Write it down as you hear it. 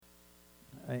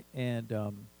And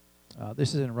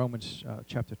this is in Romans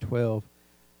chapter 12,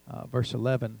 verse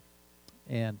 11.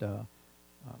 And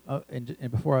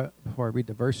before I read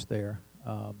the verse there,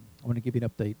 I want to give you an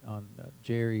update on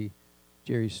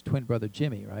Jerry's twin brother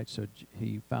Jimmy. Right, so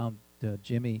he found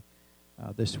Jimmy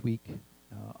this week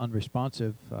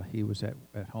unresponsive. He was at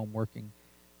home working,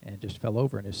 and just fell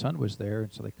over, and his son was there,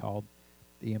 and so they called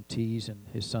the EMTs, and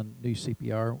his son knew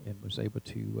CPR and was able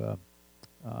to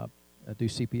do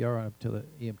CPR on him until the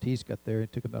EMTs got there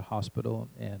and took him to the hospital.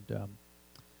 And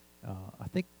I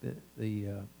think he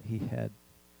had,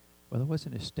 well, it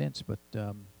wasn't his stents, but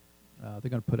they're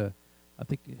going to put I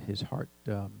think his heart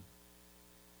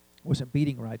wasn't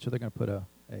beating right, so they're going to put a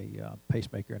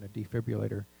pacemaker and a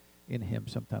defibrillator in him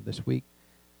sometime this week.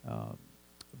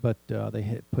 But they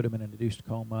had put him in an induced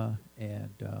coma,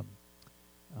 and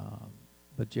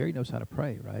but Jerry knows how to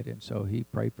pray, right? And so he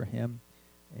prayed for him,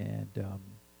 and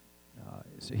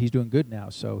so he's doing good now.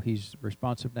 So he's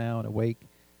responsive now and awake,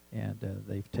 and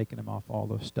they've taken him off all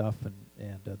the stuff,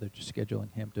 and they're just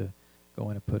scheduling him to go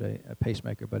in and put a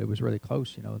pacemaker. But it was really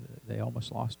close, you know. They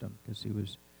almost lost him because he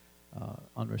was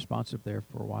unresponsive there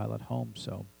for a while at home.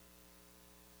 So,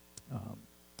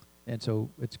 and so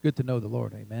it's good to know the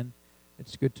Lord, amen.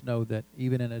 It's good to know that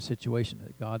even in a situation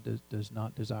that God does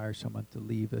not desire someone to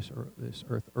leave this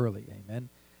earth early, amen.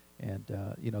 And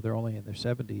you know, they're only in their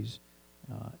 70s,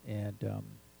 and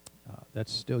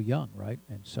that's still young, right?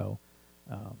 And so,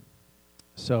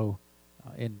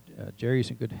 Jerry's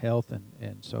in good health,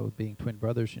 and so being twin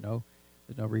brothers, you know,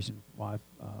 there's no reason why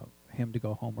him to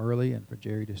go home early and for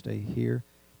Jerry to stay here.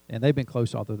 And they've been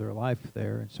close all through their life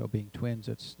there, and so being twins,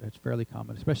 it's fairly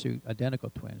common, especially identical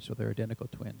twins. So they're identical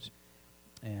twins.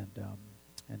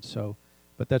 And so,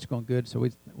 but that's going good. So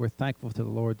we're thankful to the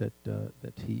Lord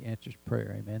that He answers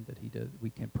prayer, amen. That He does. We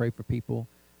can pray for people,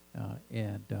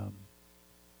 and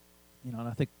you know. And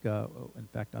I think, in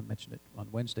fact, I mentioned it on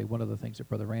Wednesday. One of the things that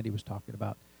Brother Randy was talking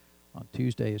about on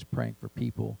Tuesday is praying for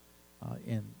people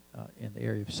in the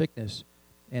area of sickness.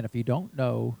 And if you don't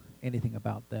know anything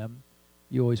about them,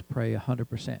 you always pray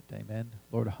 100%, amen.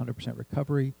 Lord, 100%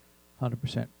 recovery,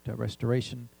 100%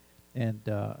 restoration. And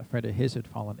a friend of his had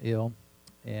fallen ill,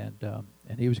 and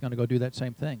he was going to go do that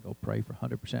same thing, go pray for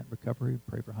 100% recovery,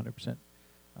 pray for 100%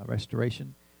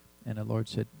 restoration. And the Lord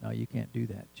said, no, you can't do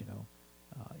that, you know.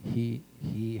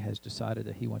 He has decided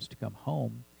that he wants to come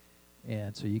home,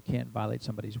 and so you can't violate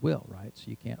somebody's will, right? So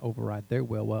you can't override their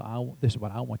will. Well, this is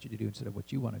what I want you to do instead of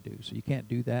what you want to do. So you can't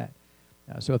do that.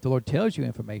 So if the Lord tells you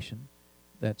information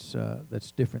that's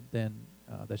different than,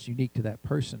 that's unique to that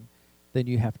person, then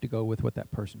you have to go with what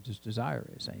that person's desire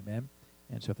is, amen.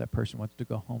 And so if that person wants to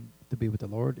go home to be with the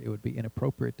Lord, it would be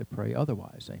inappropriate to pray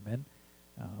otherwise, amen.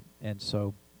 And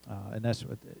so, and that's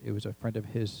what, it was a friend of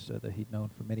his that he'd known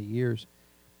for many years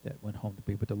that went home to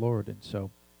be with the Lord. And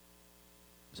so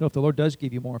if the Lord does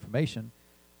give you more information,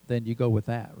 then you go with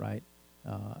that, right?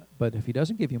 But if He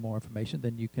doesn't give you more information,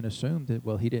 then you can assume that,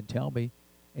 well, He didn't tell me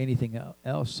anything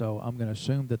else, so I'm going to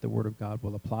assume that the Word of God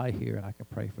will apply here, and I can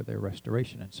pray for their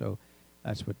restoration. And so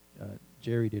that's what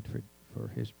Jerry did for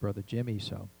his brother Jimmy.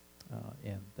 So,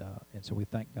 and so we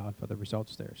thank God for the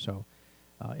results there. So,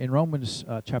 in Romans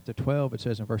chapter 12, it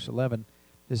says in verse 11,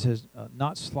 it says,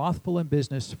 "Not slothful in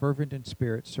business, fervent in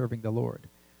spirit, serving the Lord."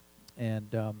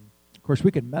 And of course, we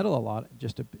could meddle a lot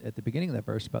just at the beginning of that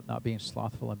verse about not being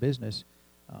slothful in business.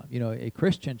 You know, a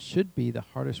Christian should be the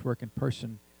hardest working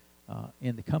person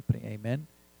in the company. Amen.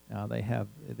 They have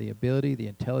the ability, the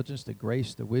intelligence, the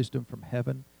grace, the wisdom from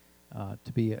heaven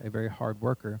to be a very hard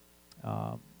worker.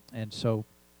 And so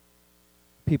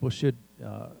people should,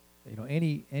 you know,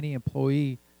 any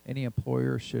employee, any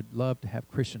employer should love to have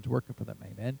Christians working for them.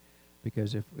 Amen.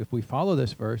 Because if we follow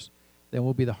this verse, then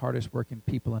we'll be the hardest working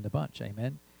people in the bunch.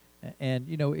 Amen. And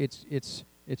you know, it's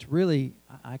really,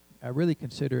 I really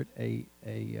consider it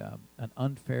an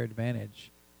unfair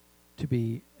advantage to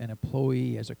be an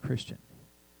employee as a Christian,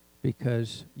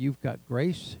 because you've got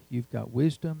grace, you've got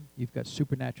wisdom, you've got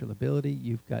supernatural ability,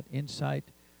 you've got insight,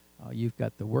 you've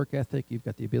got the work ethic, you've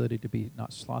got the ability to be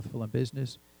not slothful in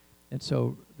business. And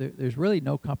so there's really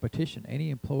no competition. Any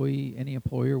employee, any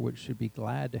employer should be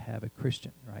glad to have a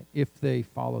Christian, right, if they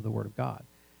follow the Word of God.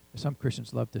 Some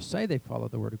Christians love to say they follow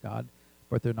the Word of God,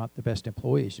 but they're not the best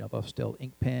employees. You know, they'll steal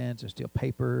ink pens and steal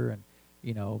paper, and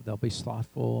you know, they'll be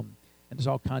slothful. And there's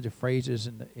all kinds of phrases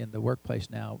in the workplace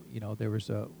now. You know, there was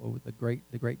the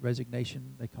great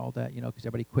resignation, they called that. You know, because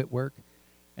everybody quit work,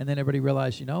 and then everybody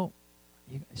realized, you know,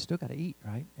 you still got to eat,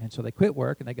 right? And so they quit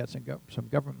work, and they got some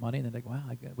government money, and then they go, wow,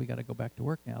 we got to go back to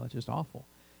work now. It's just awful.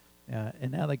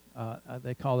 And now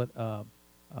they call it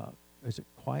is it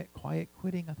quiet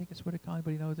quitting? I think it's what it called.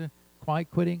 Anybody knows it? quiet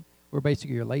quitting, where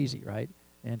basically you're lazy, right?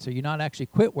 And so you're not actually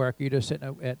quit work. You're just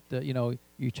sitting at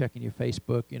you're checking your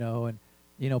Facebook, and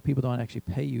people don't actually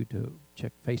pay you to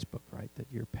check Facebook, right? That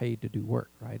you're paid to do work,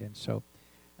 right? And so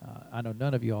I know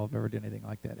none of you all have ever done anything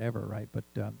like that ever, right? But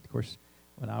of course,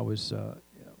 when I was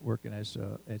working as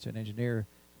an engineer,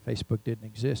 Facebook didn't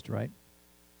exist, right?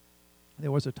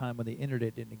 There was a time when the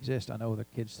internet didn't exist. I know the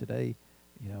kids today,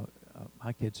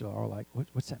 my kids are all like,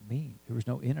 what's that mean? There was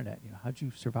no internet. How'd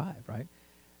you survive, right?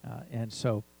 And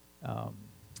so,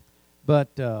 but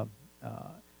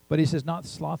he says, not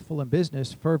slothful in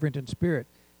business, fervent in spirit.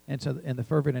 And so, the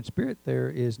fervent in spirit there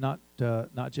is not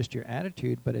just your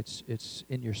attitude, but it's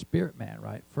in your spirit, man,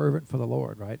 right? Fervent for the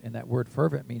Lord, right? And that word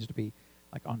fervent means to be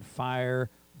like on fire,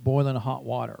 boiling hot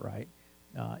water, right?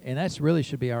 And that's really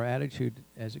should be our attitude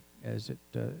as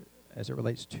it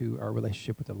relates to our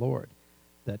relationship with the Lord.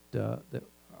 That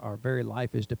our very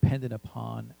life is dependent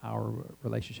upon our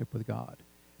relationship with God,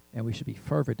 and we should be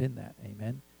fervent in that,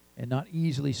 amen. And not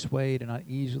easily swayed, and not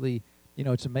easily.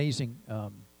 It's amazing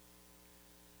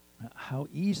how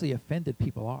easily offended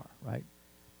people are, right?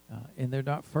 And they're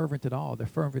not fervent at all. They're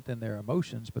fervent in their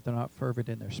emotions, but they're not fervent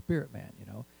in their spirit, man.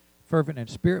 Fervent in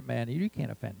spirit, man. You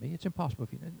can't offend me. It's impossible.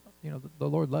 If the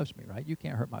Lord loves me, right? You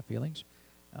can't hurt my feelings,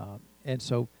 and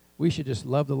so we should just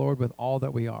love the Lord with all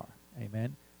that we are.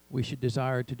 Amen. We should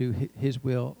desire to do His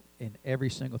will in every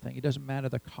single thing. It doesn't matter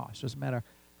the cost. It doesn't matter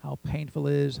how painful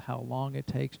it is, how long it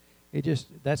takes.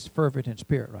 That's fervent in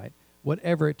spirit, right?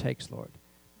 Whatever it takes, Lord.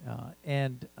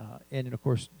 And of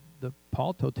course,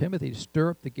 Paul told Timothy to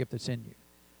stir up the gift that's in you,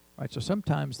 right? So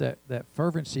sometimes that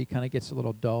fervency kind of gets a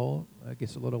little dull,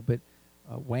 gets a little bit,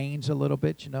 wanes a little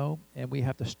bit, and we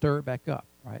have to stir it back up,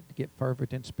 right, to get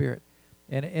fervent in spirit.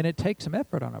 And it takes some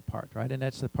effort on our part, right? And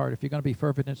that's the part. If you're going to be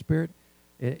fervent in spirit,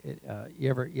 you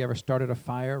ever started a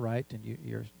fire, right? And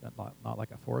you're not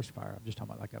like a forest fire. I'm just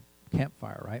talking about like a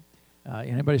campfire, right?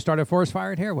 Anybody started a forest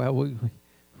fire in here? Well,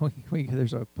 we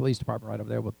there's a police department right over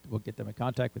there. We'll get them in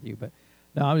contact with you. But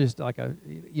no, I'm just like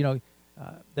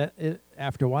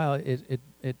after a while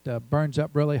it burns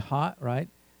up really hot, right?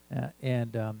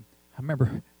 And I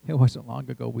remember it wasn't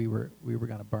long ago we were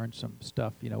going to burn some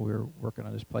stuff. We were working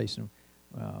on this place and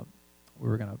we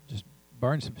were going to just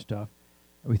burn some stuff.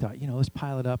 And we thought, let's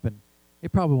pile it up, and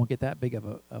it probably won't get that big of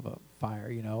a fire,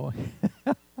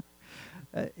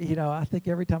 I think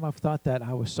every time I've thought that,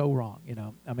 I was so wrong,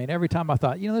 I mean, every time I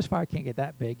thought, this fire can't get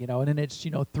that big, and then it's,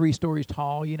 3 stories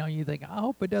tall, you think, I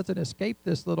hope it doesn't escape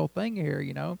this little thing here,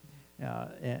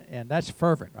 and that's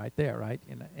fervent right there, right?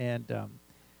 And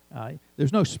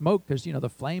there's no smoke because, the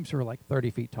flames are like 30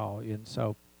 feet tall, and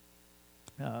so,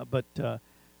 but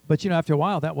after a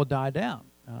while, that will die down.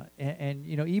 And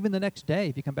even the next day,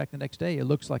 if you come back the next day, it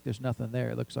looks like there's nothing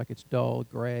there. It looks like it's dull,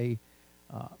 gray.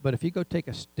 But if you go take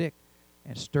a stick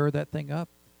and stir that thing up,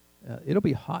 it'll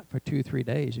be hot for 2-3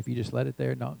 days if you just let it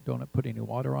there, don't put any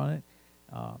water on it.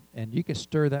 And you can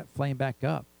stir that flame back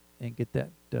up and get that,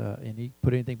 and you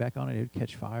put anything back on it, it'll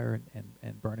catch fire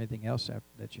and burn anything else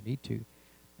that you need to.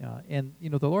 And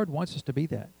the Lord wants us to be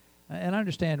that. And I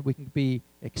understand we can be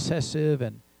excessive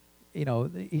and,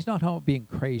 He's not talking about being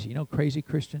crazy. Crazy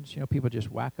Christians, people just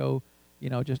wacko,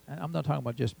 I'm not talking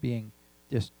about just being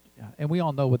and we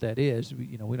all know what that is.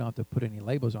 We don't have to put any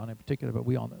labels on it in particular, but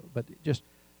we all know. But just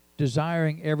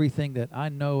desiring everything that I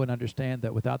know and understand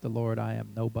that without the Lord, I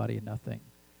am nobody and nothing.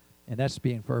 And that's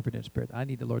being fervent in spirit. I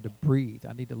need the Lord to breathe.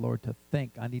 I need the Lord to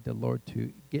think. I need the Lord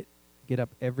to get up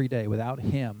every day. Without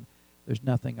Him, there's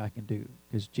nothing I can do.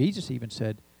 Because Jesus even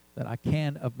said that I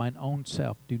can of mine own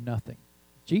self do nothing.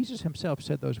 Jesus Himself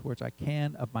said those words, I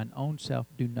can of mine own self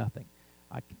do nothing.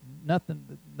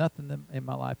 Nothing in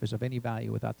my life is of any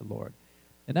value without the Lord.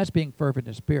 And that's being fervent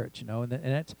in spirit,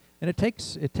 and it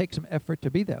takes some effort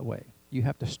to be that way. You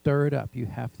have to stir it up. You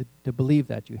have to believe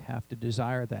that. You have to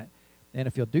desire that. And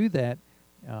if you'll do that,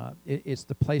 it's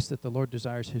the place that the Lord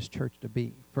desires His church to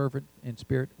be, fervent in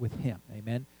spirit with Him.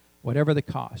 Amen. Whatever the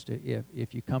cost.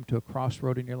 If you come to a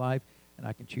crossroad in your life, and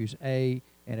I can choose A,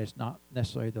 and it's not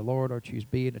necessarily the Lord, or choose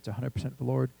B, and it's 100% the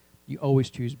Lord, you always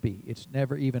choose B. It's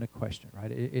never even a question,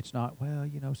 right? It's not,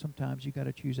 sometimes you got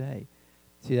to choose A.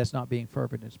 See, that's not being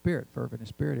fervent in spirit. Fervent in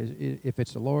spirit is, if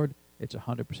it's the Lord, it's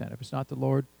 100%. If it's not the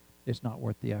Lord, it's not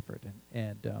worth the effort.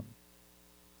 And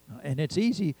it's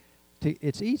easy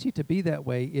to be that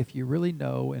way if you really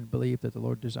know and believe that the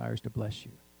Lord desires to bless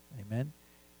you. Amen.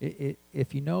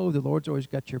 If you know the Lord's always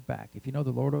got your back, if you know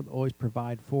the Lord will always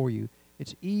provide for you,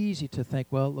 it's easy to think,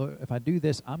 well, Lord, if I do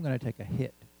this, I'm going to take a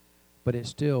hit. But it's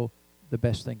still the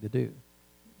best thing to do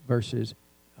versus,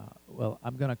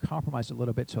 I'm going to compromise a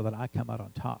little bit so that I come out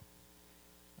on top.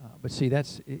 But see,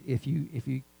 that's if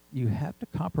you you have to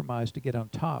compromise to get on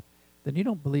top, then you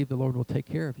don't believe the Lord will take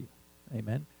care of you.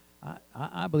 Amen.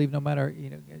 I believe no matter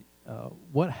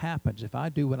what happens, if I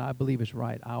do what I believe is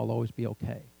right, I'll always be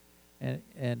okay.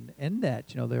 And in that,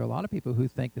 there are a lot of people who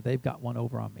think that they've got one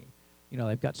over on me.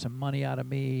 They've got some money out of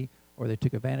me, or they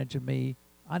took advantage of me.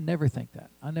 I never think that.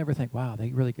 I never think, wow, they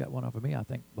really got one over me. I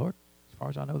think, Lord, as far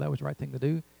as I know, that was the right thing to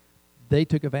do. They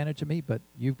took advantage of me, but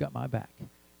you've got my back.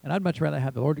 And I'd much rather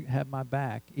have the Lord have my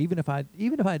back, even if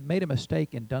I'd made a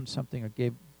mistake and done something or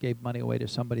gave money away to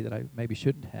somebody that I maybe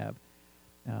shouldn't have.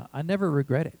 I never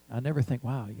regret it. I never think,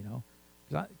 wow,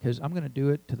 because I'm going to do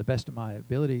it to the best of my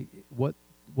ability. What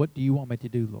do you want me to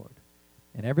do, Lord?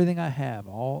 And everything I have,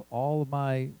 all of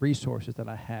my resources that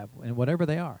I have, and whatever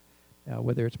they are,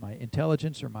 whether it's my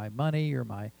intelligence or my money or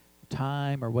my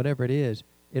time or whatever it is,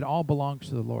 it all belongs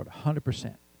to the Lord,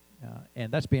 100%.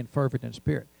 And that's being fervent in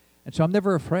spirit. And so I'm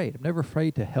never afraid. I'm never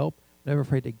afraid to help, never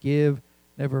afraid to give,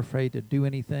 never afraid to do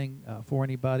anything for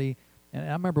anybody. And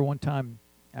I remember one time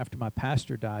after my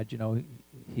pastor died,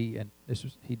 he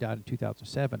died in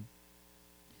 2007.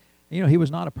 He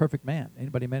was not a perfect man.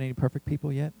 Anybody met any perfect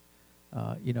people yet?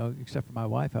 Except for my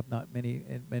wife, I've not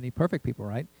many perfect people,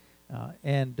 right?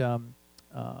 And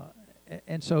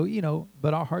so,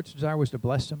 but our heart's desire was to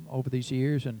bless him over these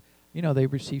years, and they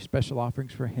received special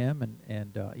offerings for him,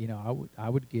 and I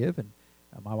would give, and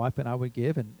my wife and I would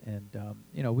give, and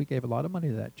we gave a lot of money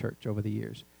to that church over the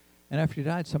years. And after he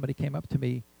died, somebody came up to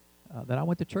me that I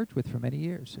went to church with for many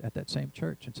years at that same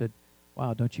church and said,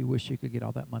 "Wow, don't you wish you could get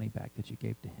all that money back that you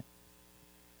gave to him?"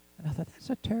 And I thought, that's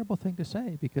a terrible thing to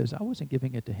say, because I wasn't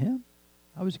giving it to him.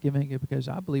 I was giving it because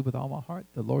I believe with all my heart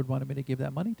the Lord wanted me to give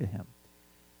that money to him.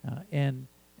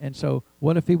 And so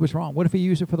what if he was wrong? What if he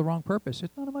used it for the wrong purpose?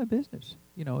 It's none of my business.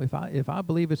 If I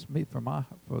believe it's me for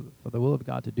the will of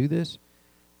God to do this,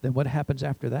 then what happens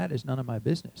after that is none of my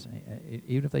business.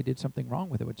 Even if they did something wrong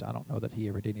with it, which I don't know that he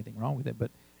ever did anything wrong with it,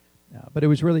 but it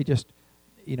was really just,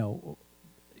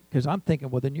 because I'm thinking,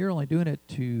 well, then you're only doing it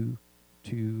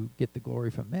to get the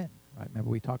glory from men, right? Remember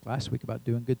we talked last week about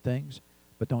doing good things,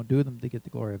 but don't do them to get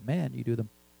the glory of man. You do them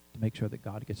to make sure that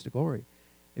God gets the glory.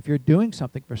 If you're doing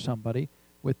something for somebody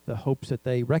with the hopes that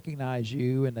they recognize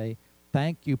you and they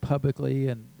thank you publicly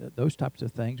and those types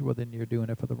of things, well, then you're doing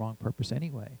it for the wrong purpose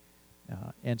anyway.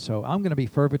 And so I'm going to be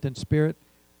fervent in spirit,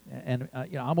 and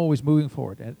I'm always moving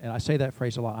forward. And I say that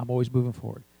phrase a lot. I'm always moving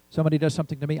forward. Somebody does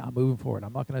something to me, I'm moving forward.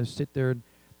 I'm not going to sit there and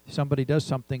somebody does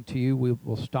something to you,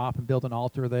 we'll stop and build an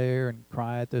altar there and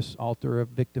cry at this altar of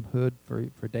victimhood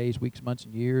for days, weeks, months,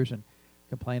 and years and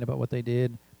complain about what they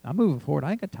did. I'm moving forward.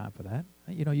 I ain't got time for that.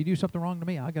 You do something wrong to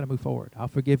me, I got to move forward. I'll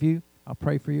forgive you. I'll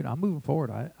pray for you. I'm moving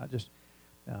forward.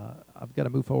 I've got to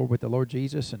move forward with the Lord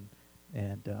Jesus, and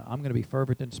I'm going to be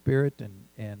fervent in spirit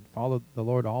and follow the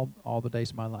Lord all the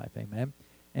days of my life. Amen.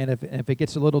 And if it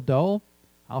gets a little dull,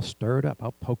 I'll stir it up.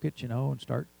 I'll poke it, and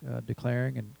start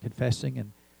declaring and confessing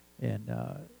and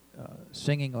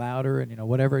singing louder, and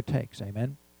whatever it takes.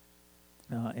 Amen.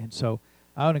 And so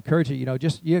I would encourage you, you're going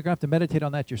to have to meditate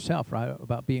on that yourself, right?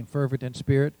 About being fervent in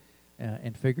spirit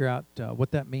and figure out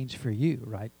what that means for you,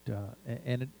 right?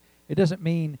 And it doesn't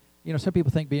mean, some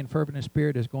people think being fervent in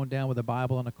spirit is going down with a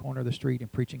Bible on the corner of the street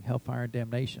and preaching hellfire and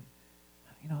damnation.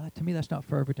 To me, that's not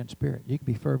fervent in spirit. You can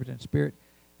be fervent in spirit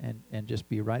and just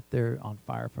be right there on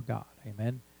fire for God.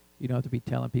 Amen. You don't have to be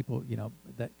telling people,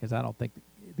 that, because I don't think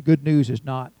the good news is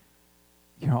not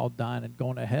you're all dying and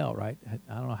going to hell, right?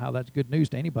 I don't know how that's good news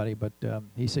to anybody, but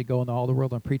he said go into all the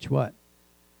world and preach what?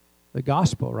 The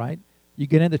gospel, right? You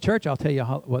get into church, I'll tell you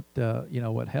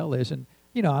what hell is, and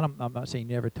I'm not saying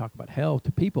you never talk about hell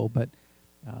to people,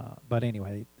 but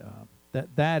anyway,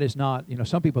 that is not,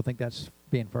 some people think that's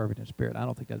being fervent in spirit. I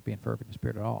don't think that's being fervent in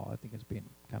spirit at all. I think it's being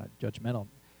kind of judgmental,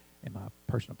 in my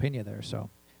personal opinion there. So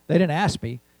they didn't ask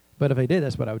me, but if they did,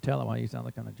 that's what I would tell them. Well, you sound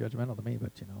like kind of judgmental to me,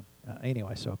 but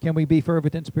anyway. So can we be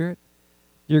fervent in spirit?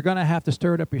 You're going to have to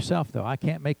stir it up yourself, though. I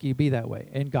can't make you be that way,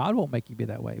 and God won't make you be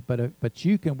that way. But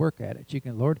you can work at it. You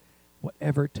can, Lord,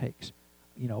 whatever it takes,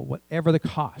 whatever the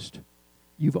cost.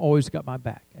 You've always got my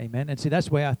back. Amen. And see, that's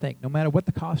the way I think. No matter what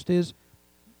the cost is,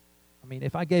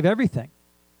 if I gave everything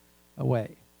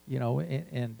away,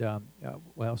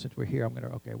 well, since we're here, we're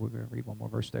going to read one more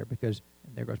verse there, because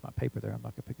and there goes my paper there. I'm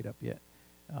not going to pick it up yet.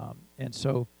 And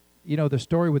so, the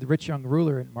story with the rich young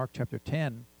ruler in Mark chapter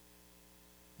 10,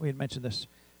 we had mentioned this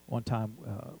one time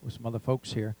with some other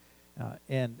folks here.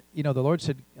 And the Lord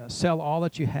said, sell all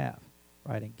that you have,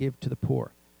 right, and give to the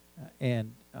poor.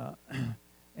 And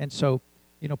so,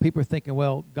 people are thinking,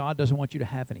 well, God doesn't want you to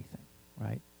have anything,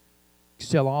 right?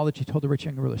 Sell all that you told the rich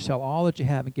young ruler. Sell all that you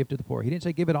have and give to the poor. He didn't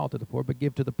say give it all to the poor, but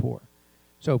give to the poor.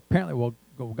 So apparently, well,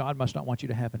 well, God must not want you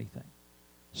to have anything.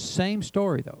 Same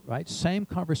story, though, right? Same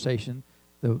conversation.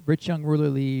 The rich young ruler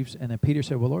leaves, and then Peter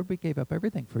said, well, Lord, we gave up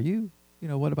everything for you.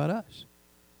 What about us?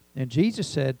 And Jesus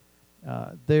said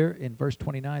there in verse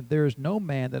 29, there is no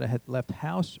man that hath left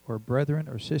house or brethren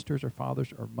or sisters or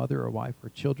fathers or mother or wife or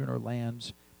children or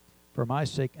lands for my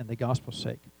sake and the gospel's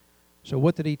sake. So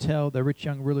what did he tell the rich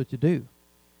young ruler to do?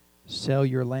 Sell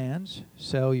your lands,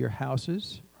 sell your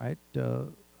houses, right?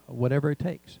 Whatever it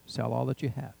takes. Sell all that you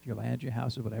have, your land, your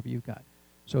houses, whatever you've got.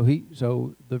 So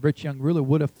the rich young ruler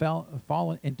would have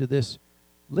fallen into this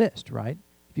list, right?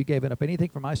 If you gave up anything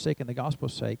for my sake and the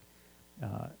gospel's sake,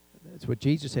 that's what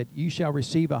Jesus said, you shall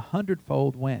receive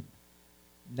 100-fold when?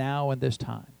 Now and this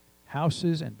time.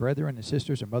 Houses and brethren and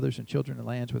sisters and mothers and children and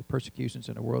lands with persecutions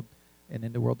in the world and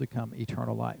in the world to come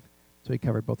eternal life. So he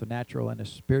covered both the natural and the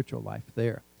spiritual life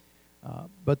there.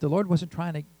 But the Lord wasn't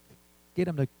trying to get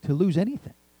him to lose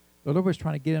anything. The Lord was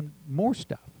trying to get him more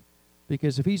stuff.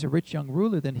 Because if he's a rich young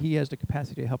ruler, then he has the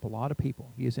capacity to help a lot of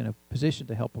people. He is in a position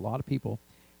to help a lot of people.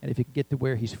 And if he can get to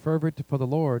where he's fervent for the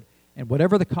Lord, and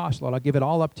whatever the cost, Lord, I'll give it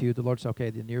all up to you. The Lord said, okay,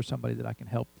 then you're somebody that I can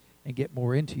help and get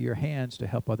more into your hands to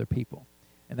help other people.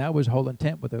 And that was the whole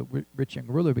intent with a rich young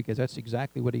ruler, because that's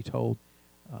exactly what he told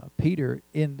Peter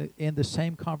in the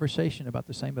same conversation about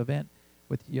the same event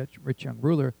with the rich young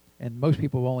ruler. And most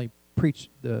people will only preach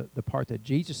the part that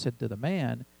Jesus said to the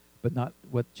man, but not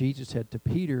what Jesus said to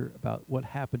Peter about what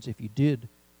happens if you did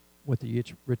what the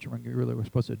rich young ruler was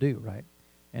supposed to do, right?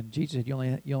 And Jesus said,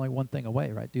 you're only one thing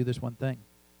away, right? Do this one thing.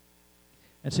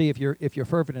 And see, if you're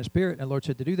fervent in spirit, and the Lord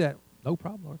said to do that, no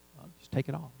problem, Lord. I'll just take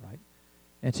it all, right?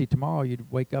 And see, tomorrow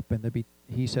you'd wake up and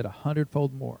he said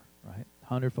 100-fold more, right?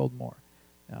 100-fold more.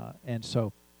 And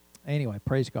so, anyway,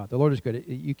 praise God. The Lord is good.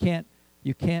 You can't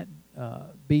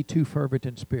be too fervent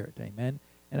in spirit, amen?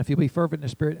 And if you be fervent in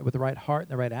spirit with the right heart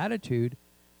and the right attitude,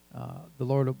 the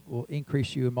Lord will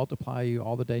increase you and multiply you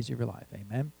all the days of your life,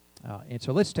 amen? And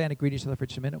so let's stand and greet each other for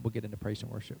just a minute. We'll get into praise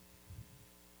and worship.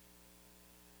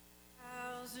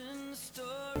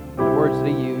 The words that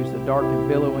he used, the dark and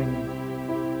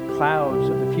billowing clouds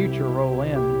of the future roll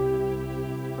in,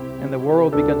 and the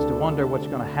world begins to wonder what's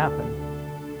going to happen,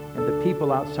 and the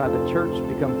people outside the church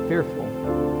become fearful.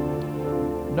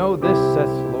 Know this, says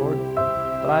the Lord,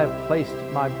 that I have placed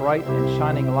my bright and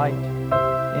shining light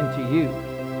into you.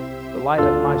 The light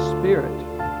of my Spirit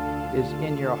is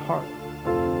in your heart.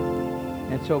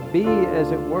 And so be,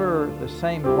 as it were, the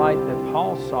same light that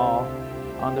Paul saw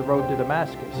on the road to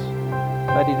Damascus,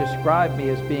 that he described me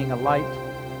as being a light,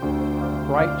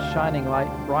 bright, shining light,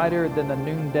 brighter than the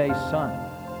noonday sun.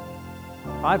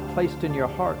 I've placed in your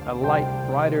heart a light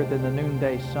brighter than the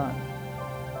noonday sun.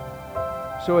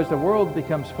 So as the world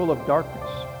becomes full of darkness,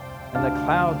 and the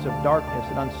clouds of darkness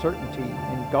and uncertainty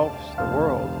engulfs the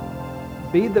world,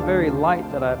 be the very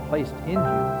light that I've placed in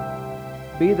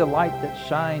you. Be the light that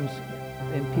shines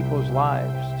in people's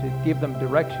lives to give them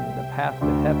direction, the path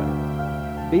to heaven.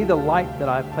 Be the light that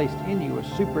I've placed in you, a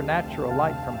supernatural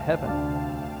light from heaven,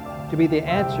 to be the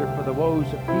answer for the woes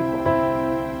of people.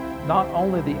 Not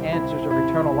only the answers of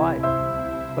eternal life,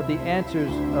 but the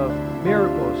answers of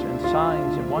miracles and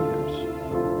signs and wonders.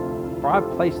 For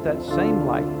I've placed that same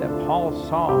light that Paul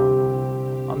saw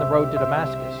on the road to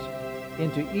Damascus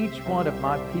into each one of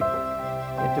my people,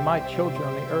 into my children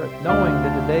on the earth, knowing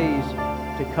that the days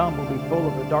to come will be full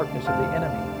of the darkness of the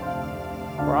enemy.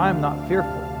 For I am not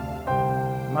fearful.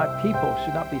 My people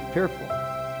should not be fearful.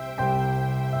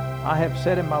 I have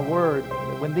said in my word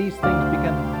that when these things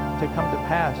begin to come to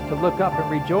pass, to look up and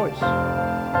rejoice,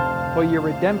 for your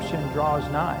redemption draws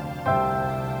nigh.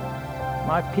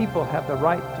 My people have the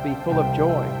right to be full of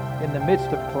joy in the midst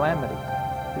of calamity,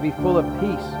 to be full of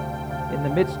peace in the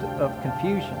midst of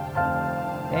confusion,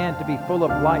 and to be full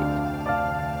of light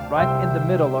right in the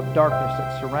middle of darkness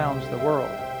that surrounds the world.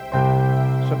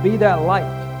 So be that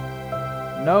light.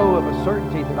 Know of a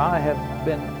certainty that I have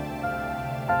been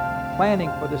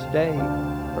planning for this day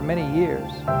for many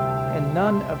years, and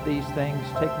none of these things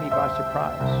take me by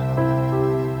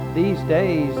surprise. These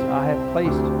days I have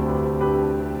placed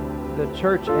the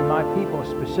church and my people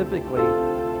specifically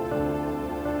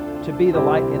to be the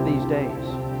light in these days.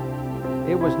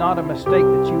 It was not a mistake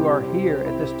that you are here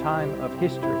at this time of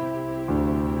history.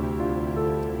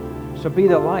 So be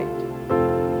the light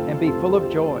and be full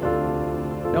of joy,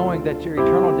 knowing that your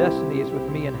eternal destiny is with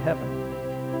me in heaven.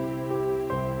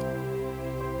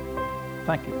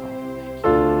 Thank you,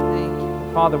 Father. Thank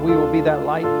you. Father, we will be that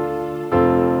light.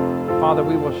 Father,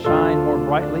 we will shine more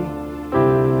brightly.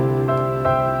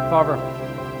 Father,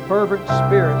 fervent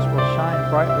spirits will shine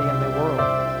brightly in the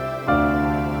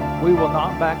world. We will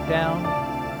not back down.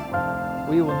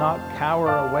 We will not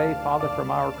cower away, Father,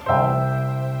 from our call.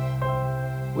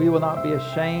 We will not be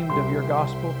ashamed of your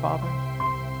gospel, Father.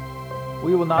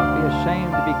 We will not be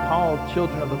ashamed to be called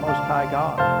children of the Most High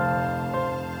God.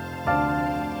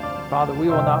 Father, we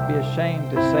will not be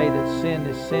ashamed to say that sin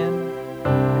is sin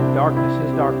and darkness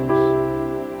is darkness.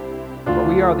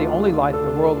 For we are the only light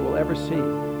the world will ever see.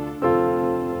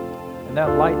 And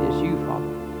that light is you, Father.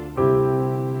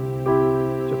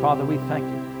 So, Father, we thank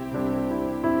you.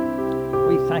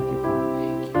 We thank you,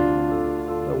 Father.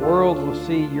 The world will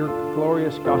see your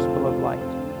glorious gospel of light.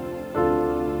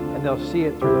 And they'll see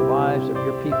it through the lives of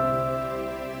your people.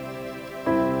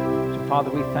 So,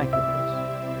 Father, we thank you for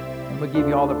this. And we give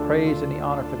you all the praise and the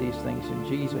honor for these things in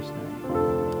Jesus' name.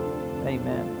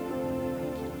 Amen.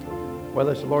 Well,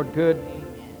 is the Lord good?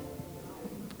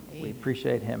 We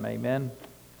appreciate him. Amen.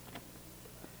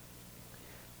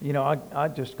 You know, I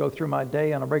just go through my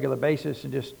day on a regular basis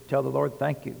and just tell the Lord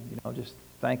thank you. You know, just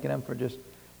thanking him for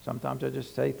sometimes I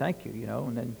just say thank you, you know,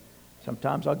 and then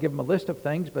sometimes I'll give him a list of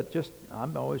things, but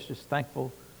I'm always just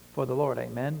thankful for the Lord.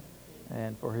 Amen.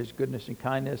 And for his goodness and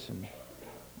kindness, and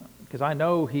because I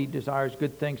know he desires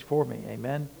good things for me.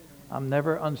 Amen. I'm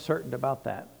never uncertain about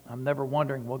that. I'm never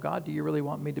wondering, well, God, do you really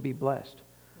want me to be blessed?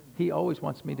 He always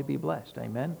wants me to be blessed.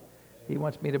 Amen. He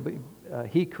wants me to be,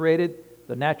 he created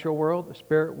the natural world, the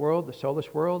spirit world, the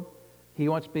soulish world. He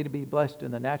wants me to be blessed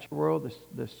in the natural world,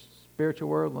 the spiritual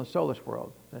world, and the soulish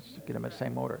world. Let's get them in the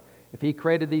same order. If he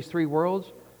created these three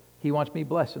worlds, he wants me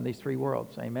blessed in these three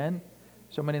worlds. Amen.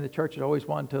 So many in the church have always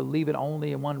wanted to leave it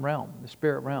only in one realm, the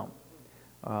spirit realm.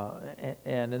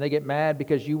 And they get mad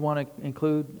because you want to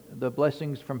include the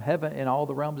blessings from heaven in all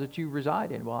the realms that you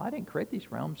reside in. Well, I didn't create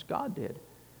these realms. God did.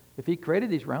 If he created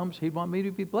these realms, he'd want me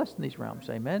to be blessed in these realms.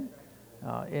 Amen.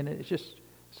 And it's just,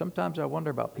 sometimes I wonder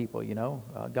about people, you know.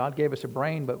 God gave us a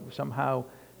brain, but somehow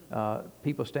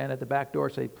people stand at the back door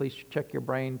and say, please check your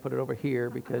brain, put it over here,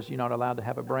 because you're not allowed to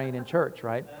have a brain in church,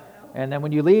 right? And then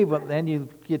when you leave, then you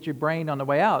get your brain on the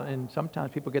way out. And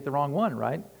sometimes people get the wrong one,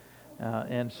 right?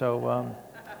 And so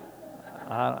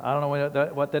I don't know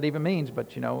what that even means,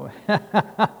 but you know,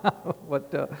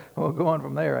 we'll go on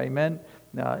from there. Amen.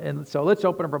 And so let's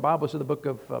open up our Bibles to the book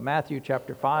of Matthew,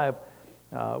 chapter 5.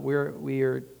 We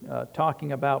are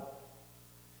talking about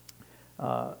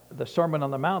the Sermon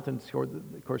on the Mount. And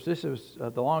of course, this is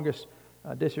the longest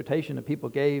dissertation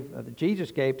that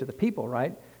Jesus gave to the people,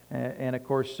 right? And of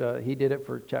course, he did it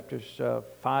for chapters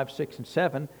 5, 6, and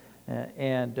 7.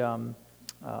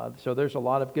 So there's a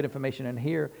lot of good information in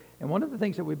here. And one of the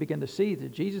things that we begin to see is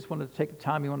that Jesus wanted to take the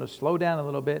time, he wanted to slow down a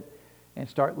little bit and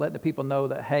start letting the people know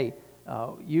that, hey,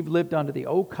 you've lived under the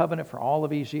old covenant for all of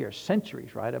these years,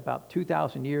 centuries, right? About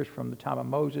 2,000 years from the time of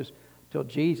Moses till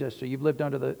Jesus. So you've lived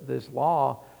under this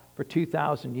law for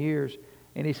 2,000 years.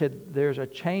 And he said, there's a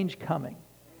change coming.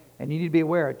 And you need to be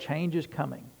aware a change is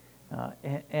coming.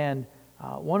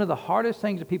 One of the hardest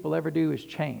things that people ever do is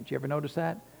change. You ever notice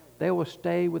that? They will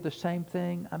stay with the same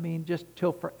thing, just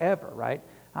till forever, right?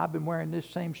 I've been wearing this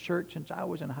same shirt since I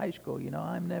was in high school, you know.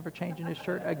 I'm never changing this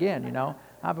shirt again, you know.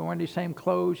 I've been wearing these same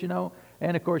clothes, you know.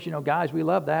 And of course, you know, guys, we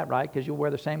love that, right? Because you'll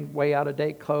wear the same way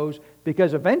out-of-date clothes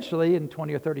because eventually in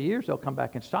 20 or 30 years, they'll come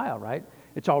back in style, right?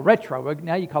 It's all retro.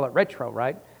 Now you call it retro,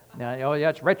 right? Now, oh, yeah,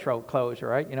 it's retro clothes,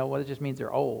 right? You know, well, it just means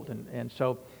they're old. And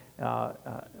so,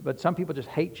 but some people just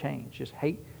hate change, just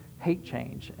hate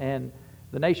change. And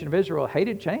the nation of Israel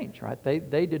hated change, right?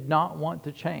 They did not want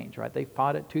to change, right? They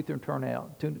fought it tooth and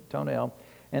toenail,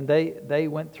 and they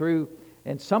went through,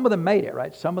 and some of them made it,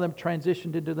 right? Some of them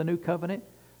transitioned into the new covenant.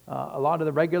 A lot of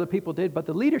the regular people did, but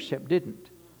the leadership didn't,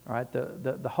 right?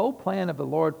 The whole plan of the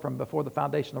Lord from before the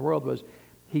foundation of the world was,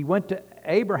 he went to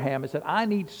Abraham and said, I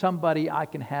need somebody I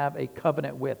can have a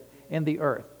covenant with in the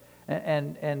earth.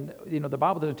 And you know, the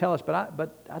Bible doesn't tell us,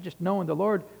 but I just know in the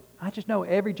Lord, I just know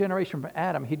every generation from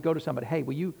Adam, he'd go to somebody, hey,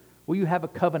 will you have a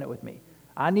covenant with me?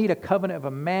 I need a covenant of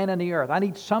a man in the earth. I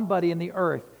need somebody in the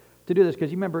earth to do this. Because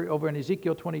you remember over in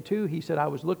Ezekiel 22, he said, I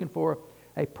was looking for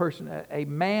a person, a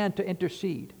man to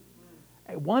intercede.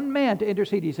 One man to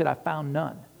intercede. He said, I found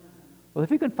none. Well,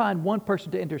 if he could find one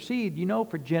person to intercede, you know,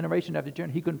 for generation after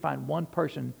generation, he couldn't find one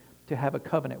person to have a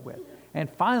covenant with. And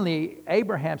finally,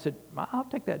 Abraham said, I'll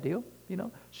take that deal. You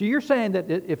know. So you're saying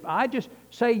that if I just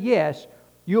say yes,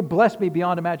 you'll bless me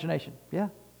beyond imagination. Yeah.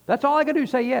 That's all I can do,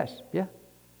 say yes. Yeah.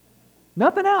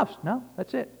 Nothing else. No,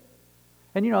 that's it.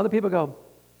 And you know, other people go,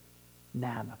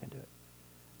 nah, I'm not going to do it.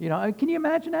 You know, can you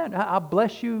imagine that? I'll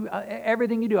bless you.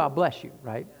 Everything you do, I'll bless you,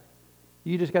 right?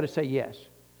 You just got to say yes.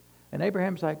 And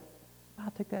Abraham's like,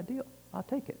 I'll take that deal. I'll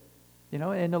take it. You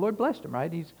know, and the Lord blessed him,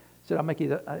 right? He said,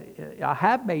 I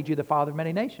have made you the father of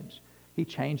many nations. He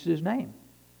changed his name.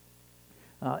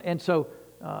 And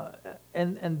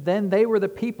then they were the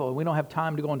people. We don't have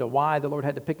time to go into why the Lord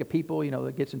had to pick a people,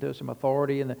 that gets into some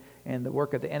authority and the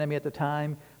work of the enemy at the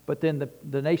time. But then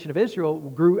the nation of Israel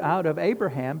grew out of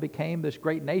Abraham, became this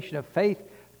great nation of faith,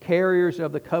 carriers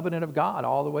of the covenant of God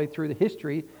all the way through the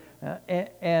history.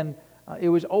 It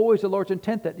was always the Lord's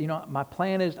intent that, my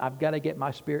plan is I've got to get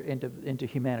my spirit into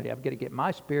humanity. I've got to get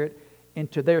my spirit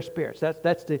into their spirits.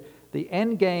 That's the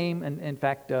end game. And in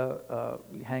fact,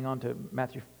 hang on to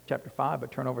Matthew chapter 5,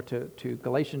 but turn over to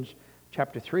Galatians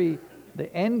chapter 3.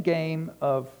 The end game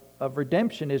of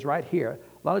redemption is right here.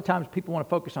 A lot of times people want to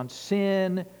focus on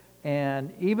sin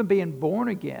and even being born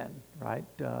again, right?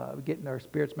 Getting our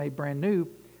spirits made brand new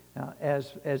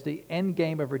as the end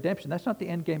game of redemption. That's not the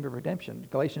end game of redemption.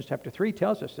 Galatians chapter 3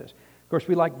 tells us this. Of course,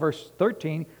 we like verse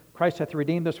 13. Christ hath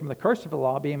redeemed us from the curse of the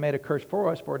law, being made a curse for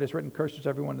us, for it is written, cursed is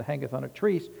everyone that hangeth on a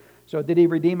tree. So did he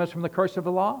redeem us from the curse of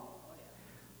the law?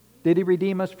 Did he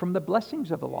redeem us from the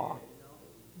blessings of the law?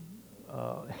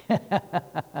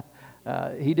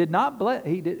 He did not.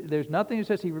 There's nothing that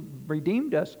says he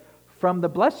redeemed us from the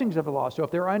blessings of the law. So if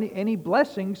there are any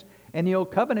blessings in the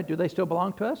old covenant, do they still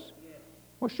belong to us?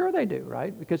 Well, sure they do,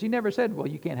 right? Because he never said, well,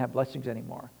 you can't have blessings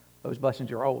anymore. Those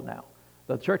blessings are old now.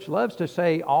 The church loves to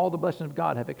say all the blessings of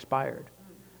God have expired.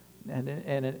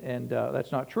 And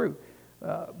that's not true.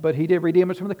 But he did redeem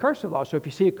us from the curse of the law. So if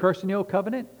you see a curse in the old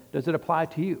covenant, does it apply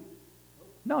to you?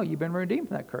 No, you've been redeemed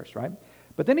from that curse, right?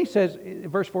 But then he says, in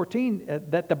verse 14,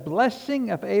 that the blessing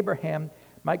of Abraham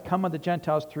might come on the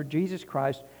Gentiles through Jesus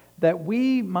Christ, that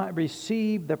we might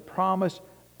receive the promise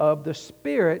of the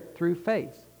Spirit through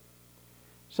faith.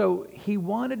 So he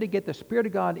wanted to get the Spirit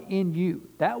of God in you.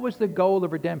 That was the goal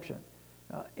of redemption.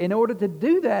 In order to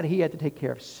do that, he had to take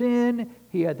care of sin.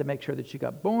 He had to make sure that you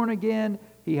got born again.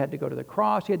 He had to go to the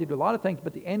cross. He had to do a lot of things.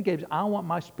 But the end game is, I want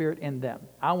my Spirit in them.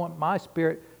 I want my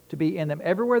Spirit to be in them.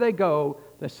 Everywhere they go,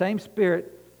 the same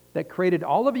Spirit that created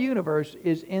all of the universe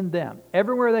is in them.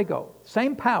 Everywhere they go.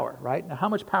 Same power, right? Now, how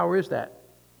much power is that?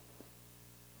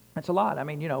 That's a lot. I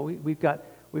mean, we've got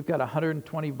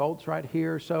 120 volts right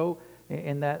here or so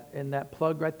in that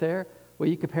plug right there. Well,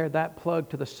 you compare that plug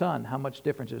to the sun. How much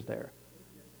difference is there?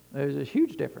 There's a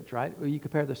huge difference, right? Well, you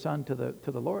compare the sun to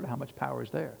the Lord. How much power is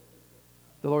there?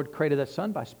 The Lord created that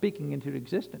sun by speaking into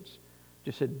existence.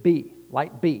 Just said, be,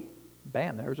 light be.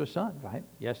 Bam, there's a sun, right?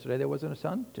 Yesterday there wasn't a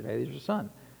sun. Today there's a sun.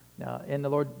 And the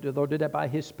Lord did that by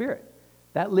His Spirit.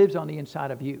 That lives on the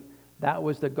inside of you. That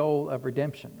was the goal of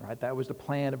redemption, right? That was the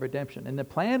plan of redemption. And the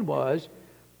plan was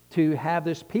to have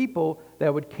this people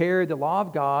that would carry the law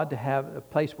of God, to have a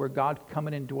place where God could come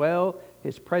in and dwell,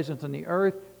 His presence on the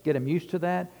earth, get them used to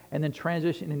that, and then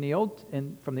transition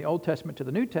from the Old Testament to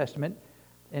the New Testament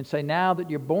and say, now that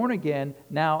you're born again,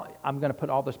 now I'm going to put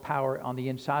all this power on the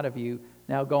inside of you.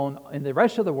 Now go in the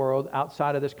rest of the world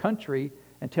outside of this country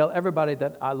and tell everybody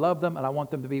that I love them and I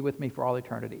want them to be with me for all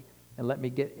eternity. And let me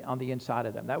get on the inside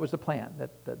of them. That was the plan,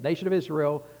 that the nation of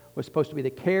Israel was supposed to be the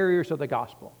carriers of the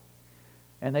gospel.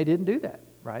 And they didn't do that,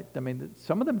 right? I mean,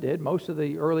 some of them did. Most of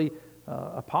the early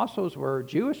apostles were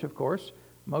Jewish, of course.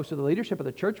 Most of the leadership of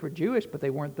the church were Jewish, but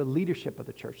they weren't the leadership of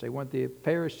the church. They weren't the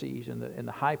Pharisees and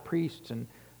the high priests and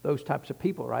those types of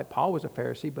people, right? Paul was a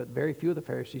Pharisee, but very few of the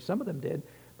Pharisees, some of them did,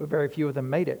 but very few of them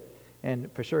made it.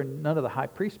 And for sure, none of the high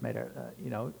priests made it.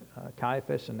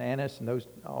 Caiaphas and Annas and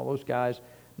all those guys,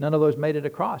 none of those made it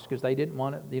across because they didn't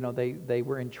want it. They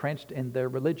were entrenched in their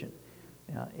religion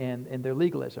and in their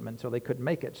legalism, and so they couldn't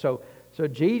make it. So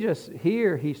Jesus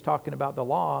here, he's talking about the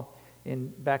law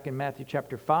back in Matthew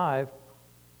chapter 5.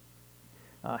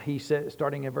 He says,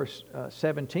 starting in verse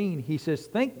 17, he says,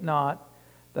 "Think not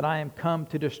that I am come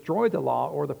to destroy the law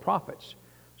or the prophets."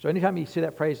 So anytime you see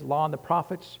that phrase, law and the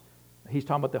prophets, he's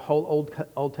talking about the whole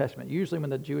Old Testament. Usually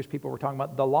when the Jewish people were talking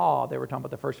about the law, they were talking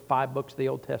about the first 5 books of the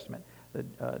Old Testament.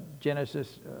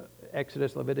 Genesis,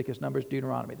 Exodus, Leviticus, Numbers,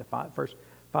 Deuteronomy. The first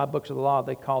 5 books of the law,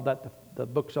 they called that the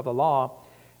books of the law.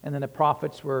 And then the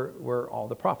prophets were all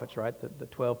the prophets, right? The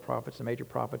 12 prophets, the major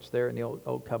prophets there in the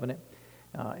Old Covenant.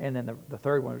 And then the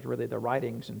third one was really the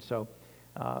writings. And so,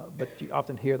 but you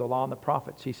often hear the law and the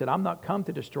prophets. He said, I'm not come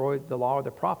to destroy the law or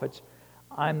the prophets.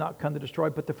 I'm not come to destroy,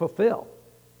 but to fulfill.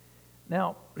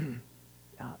 Now,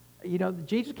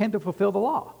 Jesus came to fulfill the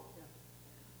law.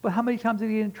 But how many times did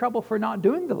he get in trouble for not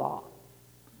doing the law?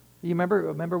 You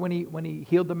remember when he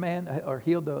healed the man or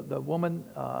healed the woman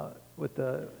with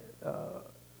the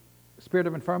spirit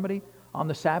of infirmity on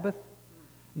the Sabbath?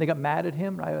 And they got mad at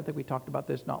him, right? I think we talked about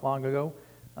this not long ago,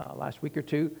 last week or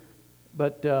two.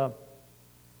 But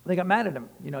they got mad at him.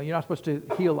 You're not supposed to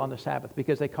heal on the Sabbath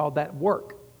because they called that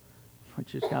work,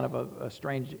 which is kind of a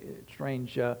strange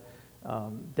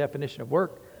definition of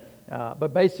work.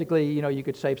 But basically, you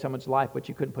could save someone's life, but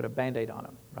you couldn't put a Band-Aid on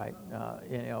them, right?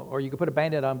 Or you could put a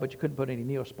Band-Aid on them, but you couldn't put any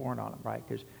Neosporin on them, right?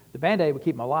 Because the Band-Aid would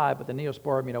keep them alive, but the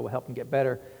Neosporin, will help them get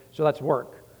better. So that's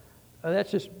work.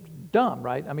 That's just dumb,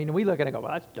 right? I mean, we look at it and go,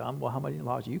 well, that's dumb. Well, how many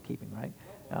laws are you keeping, right?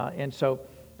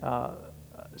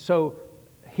 So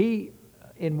he,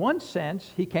 in one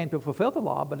sense, he came to fulfill the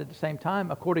law, but at the same time,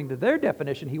 according to their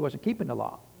definition, he wasn't keeping the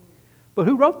law. But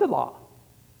who wrote the law?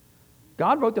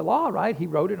 God wrote the law, right? He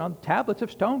wrote it on tablets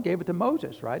of stone, gave it to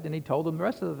Moses, right? And he told him the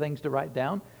rest of the things to write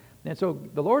down. And so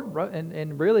the Lord wrote,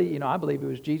 and really, I believe it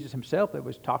was Jesus himself that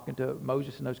was talking to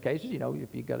Moses in those cases. If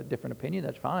you got a different opinion,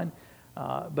 that's fine.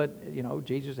 But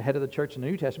Jesus, the head of the church in the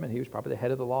New Testament, he was probably the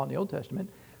head of the law in the Old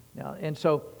Testament. And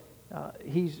so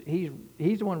he's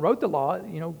the one who wrote the law.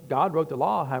 God wrote the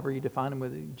law, however you define him,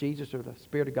 with Jesus or the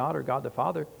Spirit of God or God the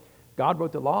Father. God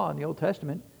wrote the law in the Old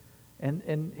Testament.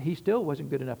 And he still wasn't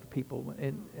good enough for people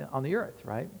on the earth,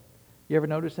 right? You ever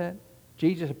notice that?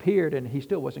 Jesus appeared and he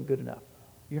still wasn't good enough.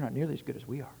 You're not nearly as good as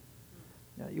we are.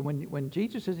 When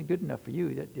Jesus isn't good enough for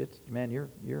you,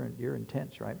 you're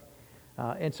intense, right?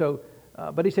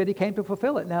 But he said he came to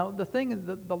fulfill it. Now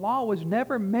the law was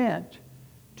never meant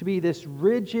to be this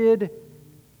rigid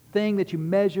thing that you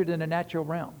measured in a natural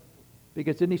realm,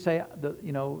 because didn't he say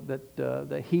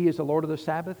that he is the Lord of the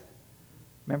Sabbath?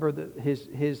 Remember, his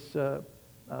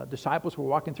disciples were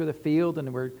walking through the field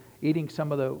and were eating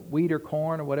some of the wheat or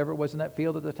corn or whatever it was in that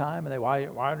field at the time, and why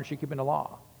aren't you keeping the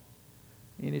law?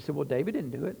 And he said, well, David didn't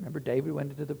do it. Remember, David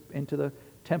went into the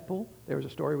temple. There was a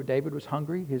story where David was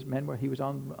hungry. He was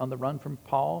on the run from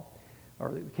Paul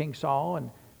or King Saul, and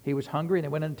he was hungry, and they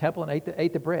went in the temple and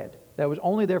ate the bread that was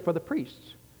only there for the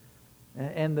priests.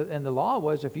 And the law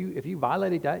was if you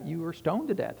violated that, you were stoned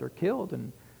to death or killed.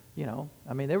 And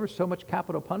there was so much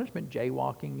capital punishment,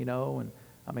 jaywalking,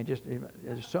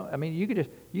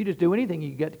 you just do anything,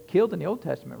 you get killed in the Old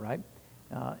Testament, right?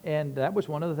 And that was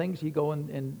one of the things. You go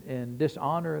and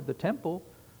dishonor the temple,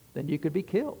 then you could be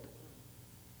killed.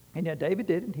 And yet David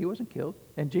did, and he wasn't killed.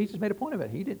 And Jesus made a point of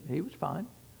it. He didn't. He was fine.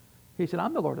 He said,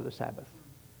 I'm the Lord of the Sabbath.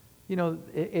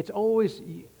 It's always,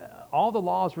 all the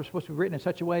laws were supposed to be written in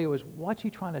such a way. It was, what's he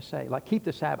trying to say? Like, keep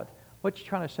the Sabbath. What's he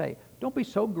trying to say? Don't be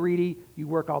so greedy you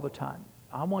work all the time.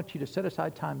 I want you to set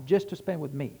aside time just to spend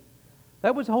with me.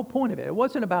 That was the whole point of it. It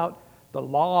wasn't about the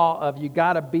law of you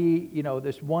got to be,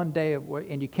 this one day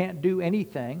and you can't do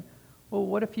anything. Well,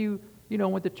 what if you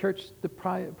went to church the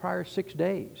prior 6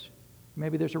 days?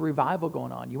 Maybe there's a revival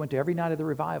going on. You went to every night of the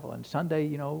revival, and Sunday,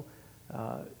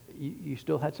 you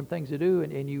still had some things to do,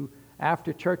 and you,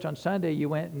 after church on Sunday, you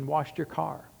went and washed your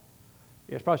car.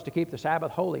 You're supposed to keep the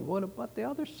Sabbath holy. What about the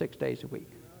other 6 days a week?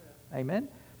 Amen?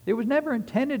 It was never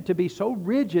intended to be so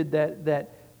rigid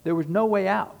that there was no way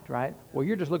out, right? Well,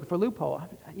 you're just looking for a loophole.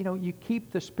 You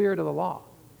keep the spirit of the law.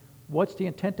 What's the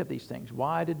intent of these things?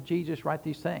 Why did Jesus write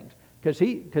these things?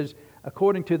 Because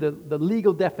according to the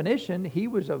legal definition, he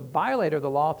was a violator of the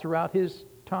law throughout his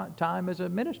time as a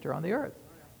minister on the earth.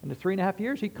 In the 3.5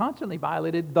 years, he constantly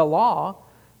violated the law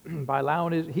by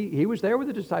allowing he was there with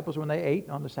the disciples when they ate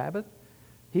on the Sabbath.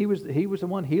 He was the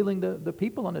one healing the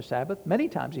people on the Sabbath. Many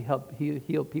times he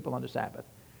healed people on the Sabbath.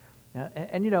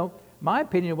 And my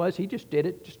opinion was he just did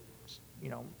it,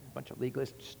 a bunch of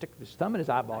legalists stick his thumb in his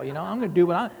eyeball. I'm going to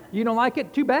do you don't like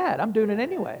it? Too bad. I'm doing it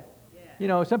anyway.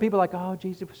 Some people are like, oh,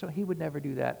 Jesus, so he would never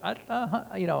do that.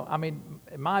 In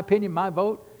my opinion, my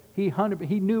vote, he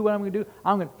knew what I'm going to do.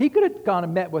 He could have gone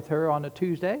and met with her on a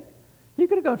Tuesday. He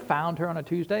could have gone and found her on a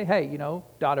Tuesday. Hey,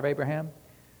 daughter of Abraham.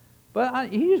 But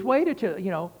he just waited till,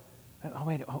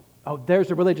 there's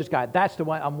the religious guy. That's the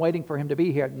one. I'm waiting for him to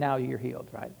be here. Now you're healed,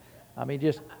 right?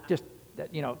 Because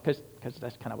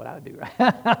that's kind of what I would do,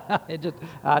 right?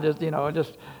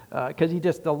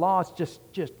 Because the law's just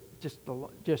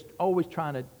always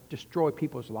trying to destroy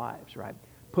people's lives, right?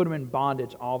 Put them in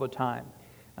bondage all the time.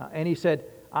 And he said,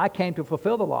 I came to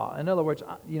fulfill the law. In other words,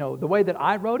 the way that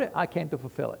I wrote it, I came to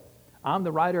fulfill it. I'm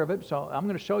the writer of it, so I'm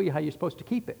going to show you how you're supposed to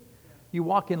keep it. You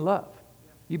walk in love.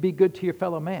 You be good to your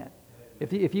fellow man.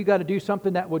 If you got to do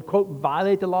something that would, quote,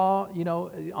 violate the law,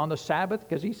 on the Sabbath,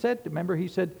 because he said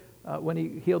when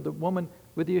he healed the woman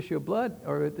with the issue of blood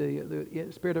or the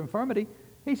spirit of infirmity,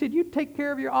 he said, you take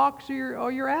care of your ox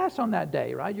or your ass on that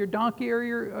day, right? Your donkey or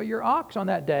your ox on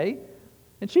that day.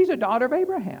 And she's a daughter of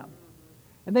Abraham.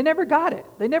 And they never got it.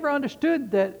 They never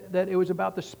understood that it was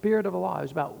about the spirit of the law. It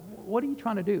was about, what are you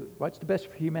trying to do? What's the best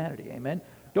for humanity? Amen.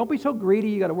 Don't be so greedy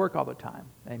you got to work all the time.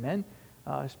 Amen.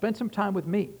 Spend some time with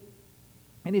me.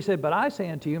 And he said, but I say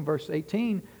unto you in verse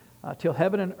 18, till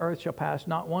heaven and earth shall pass,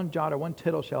 not one jot or one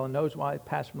tittle shall in those wise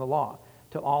pass from the law,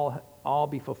 till all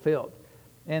be fulfilled.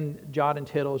 And jot and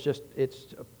tittle is just,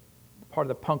 it's part of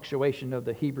the punctuation of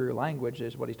the Hebrew language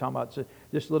is what he's talking about. So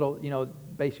this little,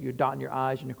 basically you're dotting your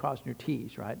I's and you're crossing your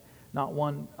T's, right? Not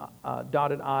one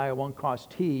dotted I or one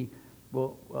crossed T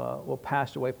will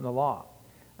pass away from the law.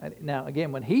 Now,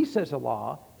 again, when he says the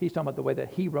law, he's talking about the way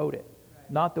that he wrote it,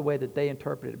 not the way that they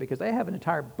interpreted it, because they have an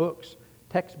entire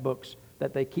textbooks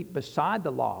that they keep beside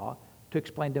the law to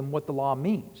explain to them what the law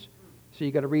means. So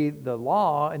you got to read the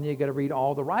law, and you got to read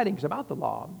all the writings about the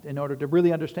law in order to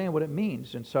really understand what it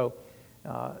means. And so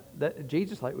that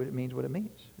Jesus like what it means, what it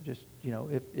means. Just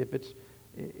if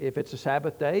it's a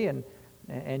Sabbath day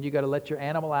and you got to let your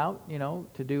animal out,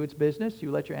 to do its business,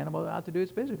 you let your animal out to do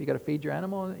its business. If you got to feed your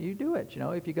animal, you do it.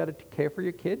 If you got to care for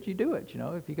your kids, you do it.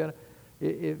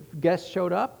 If guests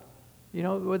showed up,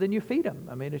 well, then you feed them.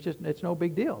 I mean, it's no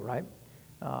big deal, right?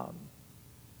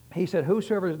 He said,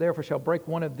 whosoever therefore shall break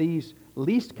one of these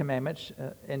least commandments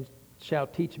and shall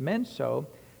teach men so,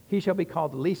 he shall be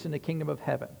called the least in the kingdom of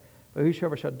heaven. But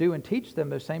whosoever shall do and teach them,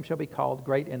 the same shall be called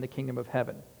great in the kingdom of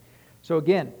heaven. So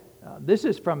again, this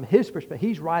is from his perspective.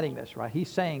 He's writing this, right? He's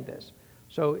saying this.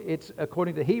 So it's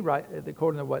according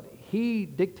to what he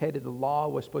dictated the law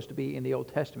was supposed to be in the Old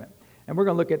Testament. And we're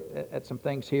going to look at some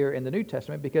things here in the New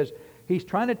Testament because he's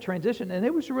trying to transition. And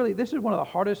this is one of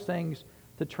the hardest things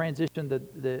to transition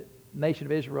the nation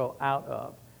of Israel out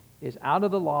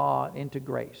of the law into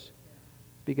grace.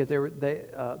 Because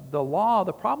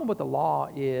the problem with the law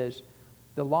is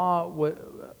the law,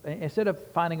 instead of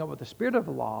finding out what the spirit of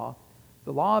the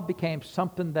law became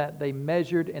something that they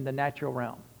measured in the natural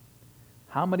realm.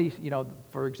 How many,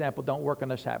 for example, don't work on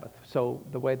the Sabbath? So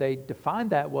the way they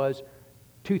defined that was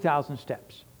 2,000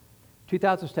 steps.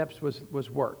 2,000 steps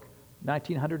was work.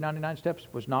 1,999 steps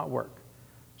was not work.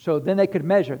 So then they could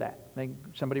measure that.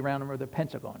 Somebody around them with a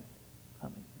pencil going,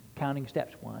 counting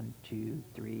steps. 1, 2,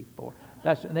 3, 4.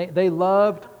 They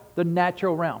loved the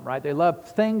natural realm, right? They loved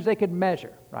things they could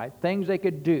measure, right? Things they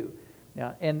could do.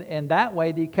 Yeah, and that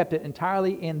way they kept it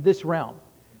entirely in this realm,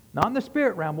 not in the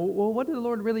spirit realm. Well, what did the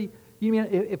Lord really? You mean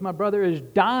if my brother is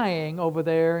dying over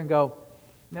there and go,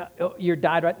 no, you're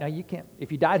died right now. You can't.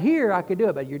 If you died here, I could do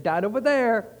it, but you died over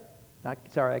there.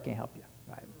 Sorry, I can't help you,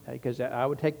 right? Because I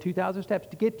would take 2,000 steps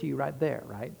to get to you right there,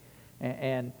 right?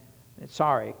 And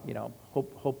sorry,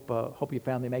 hope your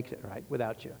family makes it right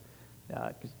without you,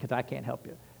 because I can't help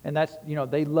you. And that's,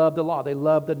 they love the law. They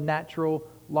love the natural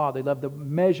law. They love to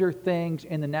measure things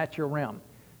in the natural realm.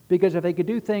 Because if they could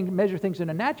measure things in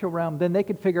the natural realm, then they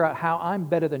could figure out how I'm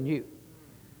better than you.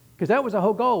 Because that was the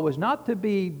whole goal, was not to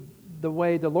be the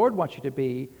way the Lord wants you to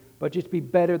be, but just be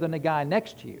better than the guy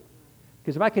next to you.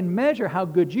 Because if I can measure how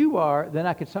good you are, then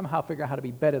I can somehow figure out how to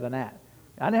be better than that.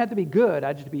 I didn't have to be good.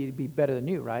 I just be better than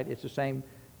you, right? It's the same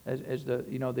as the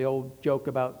the old joke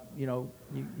about you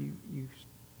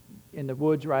in the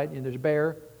woods, right? And there's a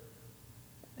bear,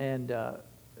 and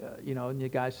and the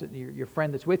guy sitting, your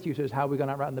friend that's with you says, "How are we going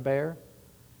to outrun the bear?"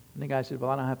 And the guy said,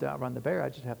 "Well, I don't have to outrun the bear. I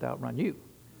just have to outrun you,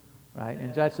 right?"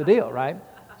 And that's the deal, right?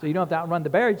 So you don't have to outrun the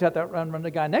bear. You just have to outrun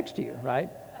the guy next to you, right?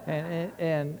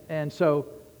 And so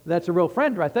that's a real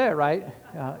friend right there, right?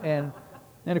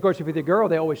 And of course, if you're the girl,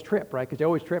 they always trip, right? Because they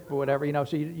always trip or whatever,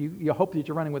 So you hope that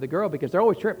you're running with a girl because they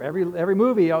always trip. Every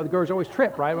movie, the girls always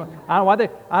trip, right? I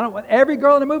don't know why every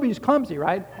girl in the movie is clumsy,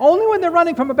 right? Only when they're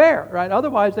running from a bear, right?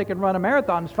 Otherwise, they can run a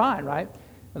marathon, it's fine, right?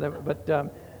 But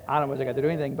I don't know what they got to do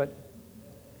anything, but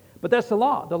that's the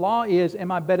law. The law is,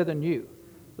 am I better than you?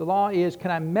 The law is,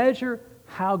 can I measure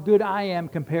how good I am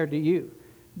compared to you?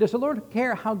 Does the Lord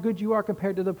care how good you are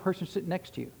compared to the person sitting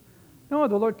next to you? No,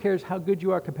 the Lord cares how good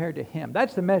you are compared to Him.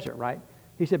 That's the measure, right?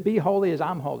 He said, be holy as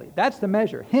I'm holy. That's the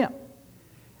measure, Him.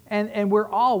 And we're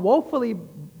all woefully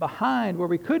behind where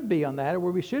we could be on that or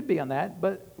where we should be on that,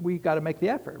 but we've got to make the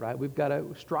effort, right? We've got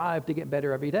to strive to get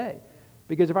better every day.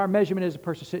 Because if our measurement is a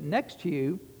person sitting next to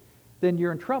you, then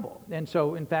you're in trouble. And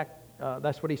so, in fact,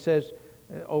 that's what he says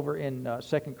over in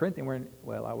 2 Corinthians.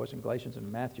 I was in Galatians and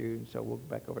Matthew, so we'll go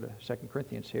back over to 2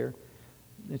 Corinthians here.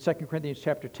 In 2 Corinthians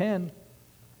chapter 10,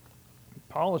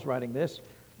 Paul is writing this,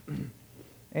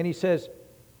 and he says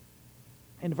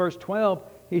in verse 12,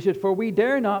 he said, "For we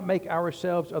dare not make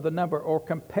ourselves of the number or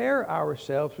compare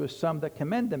ourselves with some that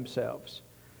commend themselves.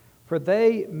 For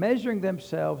they, measuring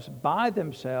themselves by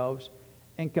themselves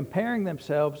and comparing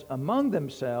themselves among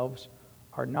themselves,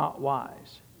 are not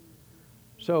wise."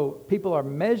 So people are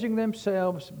measuring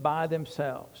themselves by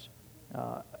themselves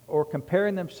or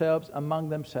comparing themselves among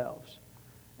themselves.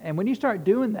 And when you start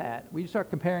doing that, when you start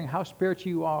comparing how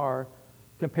spiritual you are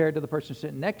compared to the person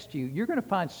sitting next to you, you're going to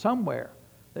find somewhere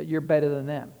that you're better than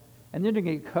them. And then you're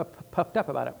going to get puffed up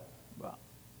about it. Well,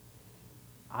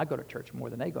 I go to church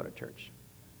more than they go to church.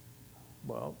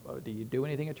 Well, do you do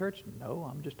anything at church? No,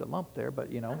 I'm just a lump there, but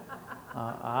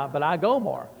but I go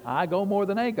more. I go more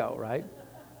than they go, right?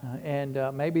 And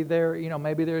maybe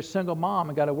maybe they're a single mom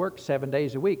and got to work 7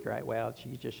 days a week, right? Well,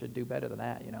 she just should do better than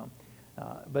that,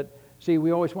 But see,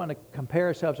 we always want to compare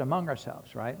ourselves among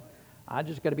ourselves, right? I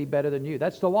just got to be better than you.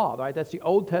 That's the law, right? That's the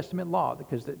Old Testament law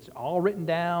because it's all written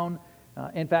down.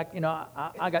 In fact,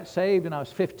 I got saved when I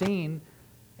was 15,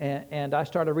 and I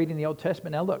started reading the Old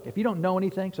Testament. Now, look, if you don't know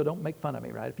anything, so don't make fun of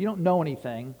me, right? If you don't know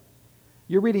anything,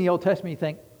 you're reading the Old Testament, you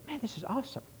think, man, this is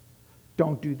awesome.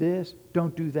 Don't do this,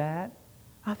 don't do that.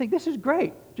 I think this is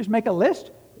great. Just make a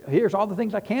list. Here's all the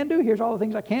things I can do. Here's all the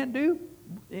things I can't do.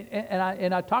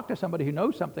 And I talked to somebody who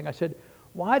knows something. I said,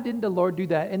 why didn't the Lord do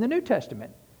that in the New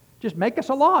Testament? Just make us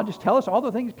a law. Just tell us all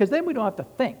the things, because then we don't have to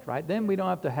think, right? Then we don't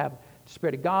have to have the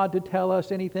Spirit of God to tell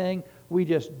us anything. We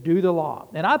just do the law.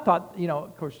 And I thought,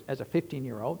 of course, as a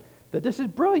 15-year-old, that this is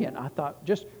brilliant. I thought,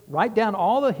 just write down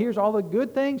here's all the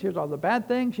good things, here's all the bad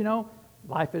things,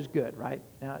 life is good, right?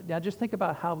 Now just think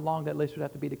about how long that list would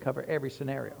have to be to cover every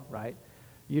scenario, right?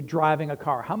 You're driving a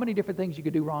car. How many different things you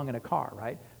could do wrong in a car,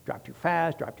 right? Drive too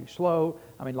fast, drive too slow.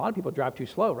 I mean, a lot of people drive too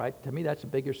slow, right? To me, that's a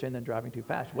bigger sin than driving too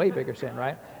fast. Way bigger sin,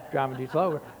 right? Driving too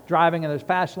slow. Driving in the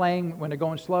fast lane when they're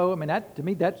going slow. I mean, to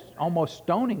me, that's almost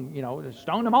stoning,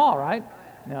 stone them all, right?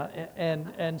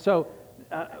 And so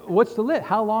what's the list?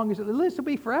 How long is it? The list will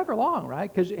be forever long,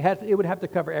 right? Because it would have to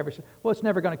cover it's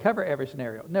never going to cover every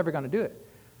scenario. Never going to do it.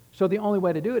 So the only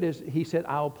way to do it is, he said,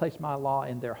 I will place my law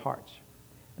in their hearts.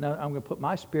 And I'm going to put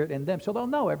my Spirit in them, so they'll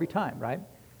know every time, right?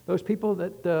 Those people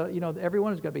that,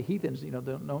 everyone is going to be heathens,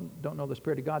 don't know the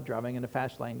Spirit of God driving in a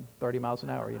fast lane 30 miles an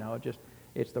hour,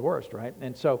 it's the worst, right?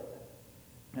 And so,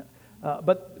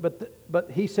 but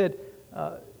he said,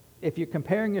 if you're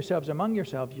comparing yourselves among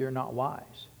yourselves, you're not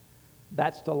wise.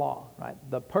 That's the law, right?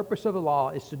 The purpose of the law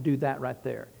is to do that right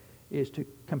there, is to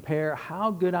compare how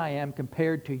good I am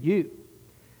compared to you.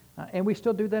 And we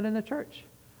still do that in the church.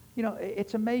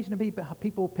 It's amazing to me how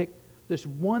people pick this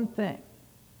one thing,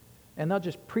 and they'll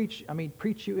just preach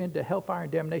you into hellfire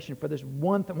and damnation for this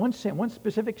one sin, one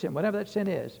specific sin, whatever that sin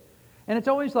is. And it's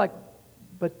always like,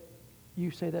 but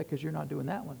you say that because you're not doing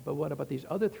that one. But what about these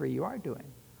other three you are doing?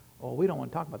 Oh, we don't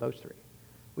want to talk about those three.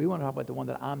 We want to talk about the one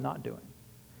that I'm not doing.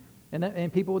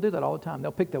 And people will do that all the time.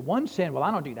 They'll pick the one sin. Well,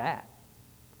 I don't do that.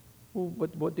 Well,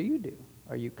 what do you do?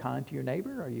 Are you kind to your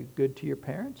neighbor? Are you good to your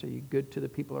parents? Are you good to the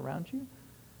people around you?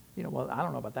 Well, I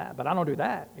don't know about that, but I don't do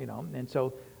that, And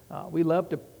so we love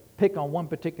to pick on one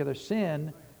particular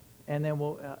sin, and then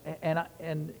we'll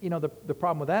the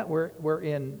problem with that, we're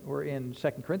in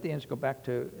 2 Corinthians. Go back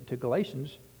to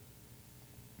Galatians.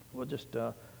 We'll just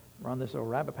run this little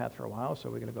rabbit path for a while, so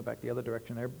we're going to go back the other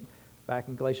direction there. Back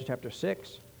in Galatians chapter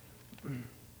 6,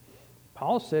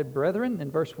 Paul said, brethren, in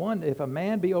verse 1, if a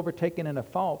man be overtaken in a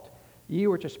fault, ye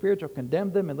which are spiritual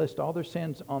condemn them and list all their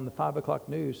sins on the 5 o'clock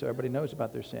news so everybody knows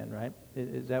about their sin, right?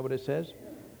 Is that what it says?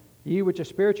 Ye which are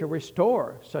spiritual,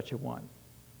 restore such a one.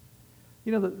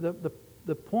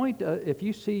 The point, if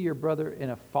you see your brother in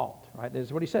a fault, right? This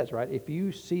is what he says, right? If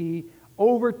you see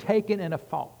overtaken in a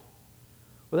fault,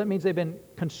 well, that means they've been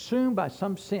consumed by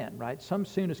some sin, right? Some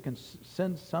sin has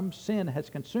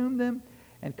consumed them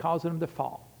and caused them to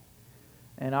fall.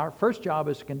 And our first job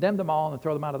is to condemn them all and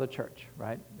throw them out of the church,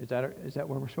 right? Is that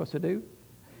what we're supposed to do?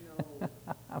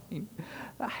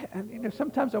 No.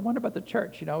 Sometimes I wonder about the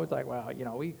church. It's like, well,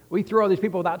 we threw all these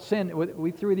people without sin.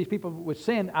 We threw these people with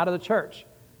sin out of the church.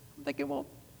 I'm thinking, well,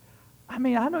 I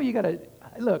know you got to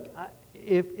look.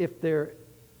 If they're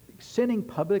sinning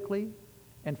publicly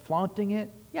and flaunting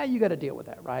it, yeah, you got to deal with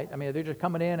that, right? If they're just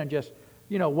coming in and just,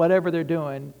 whatever they're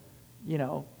doing,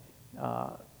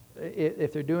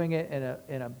 if they're doing it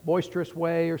in a boisterous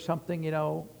way or something,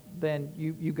 then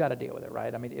you got to deal with it,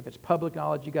 right? If it's public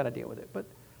knowledge, you got to deal with it. But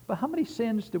how many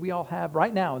sins do we all have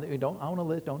right now? I want to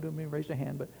list. Don't do me raise your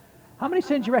hand. But how many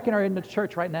sins you reckon are in the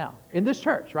church right now? In this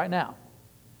church right now?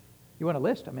 You want a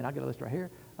list? I'll get a list right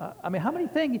here. How many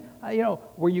things?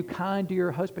 Were you kind to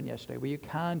your husband yesterday? Were you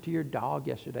kind to your dog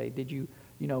yesterday? Did you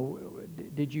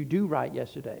do right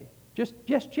yesterday? Just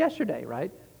yesterday,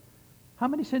 right? How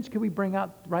many sins can we bring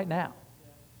out right now?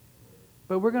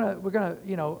 But we're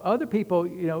gonna other people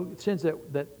sins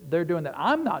that they're doing that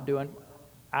I'm not doing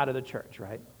out of the church,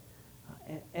 right?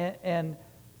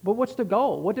 But what's the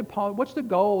goal? What's the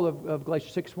goal of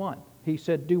Galatians 6:1? He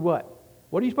said, do what?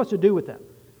 What are you supposed to do with them?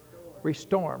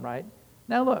 Restore them, right?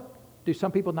 Now look, do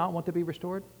some people not want to be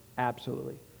restored?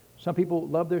 Absolutely. Some people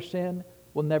love their sin,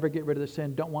 will never get rid of the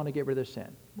sin, don't want to get rid of the sin.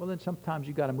 Well, then sometimes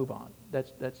you got to move on.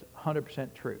 That's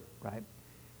 100% true, right?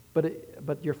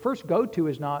 But your first go-to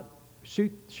is not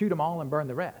shoot them all and burn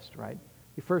the rest, right?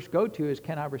 you first go to is,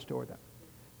 can I restore them?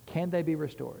 Can they be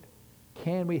restored?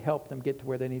 Can we help them get to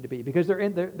where they need to be? Because they're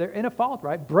in a fault,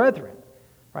 right? Brethren,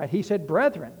 right? He said,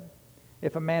 brethren,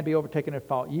 if a man be overtaken in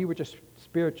fault, ye which are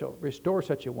spiritual, restore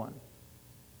such a one.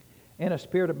 In a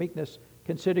spirit of meekness,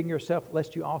 considering yourself,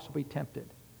 lest you also be tempted.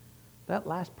 That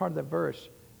last part of the verse,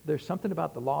 there's something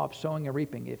about the law of sowing and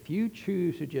reaping. If you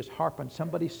choose to just harp on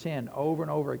somebody's sin over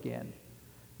and over again,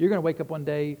 you're going to wake up one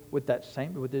day with the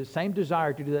same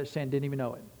desire to do that sin, didn't even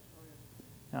know it.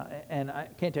 And I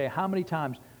can't tell you how many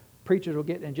times preachers will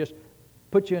get and just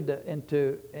put you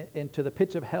into the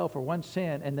pits of hell for one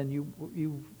sin, and then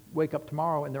you wake up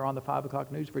tomorrow and they're on the 5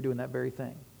 o'clock news for doing that very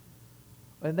thing.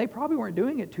 And they probably weren't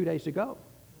doing it 2 days ago,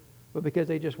 but because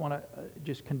they just want to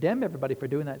just condemn everybody for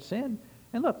doing that sin.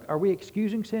 And look, are we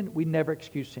excusing sin? We never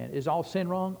excuse sin. Is all sin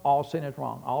wrong? All sin is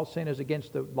wrong. All sin is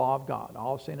against the law of God.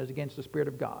 All sin is against the Spirit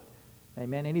of God.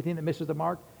 Amen. Anything that misses the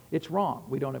mark, it's wrong.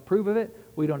 We don't approve of it.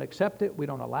 We don't accept it. We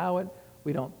don't allow it.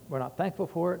 We're not thankful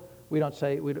for it. We don't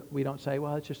say,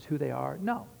 well, it's just who they are.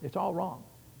 No, it's all wrong.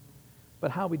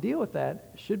 But how we deal with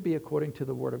that should be according to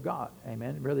the Word of God.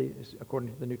 Amen. Really, is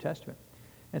according to the New Testament.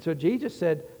 And so Jesus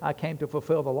said, I came to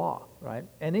fulfill the law, right?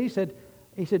 And he said,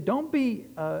 don't be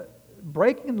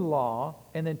breaking the law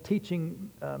and then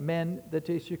teaching men that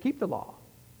they should keep the law.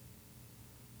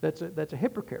 That's a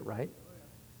hypocrite, right?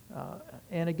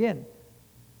 And again,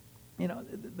 you know,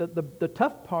 the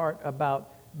tough part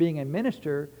about being a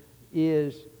minister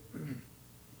is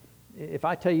if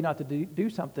I tell you not to do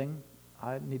something,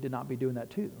 I need to not be doing that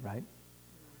too, right?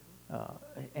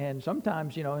 And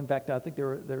sometimes, you know, in fact, I think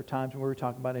there were times when we were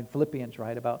talking about in Philippians,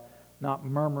 right, about not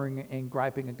murmuring and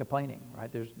griping and complaining, right?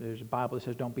 There's a Bible that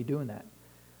says don't be doing that.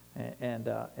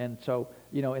 And so,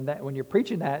 you know, in that when you're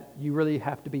preaching that, you really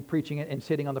have to be preaching it and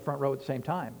sitting on the front row at the same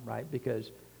time, right?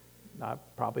 Because I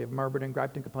probably have murmured and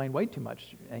griped and complained way too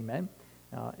much, amen?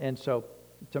 And so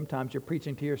sometimes you're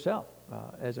preaching to yourself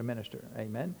as a minister,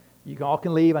 amen? You all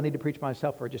can leave. I need to preach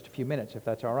myself for just a few minutes, if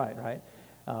that's all right, right?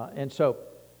 And so...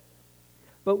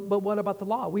 But what about the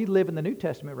law? We live in the New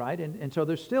Testament, right? And so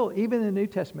there's still, even in the New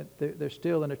Testament, there's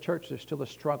still in a church, there's still a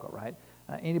struggle, right?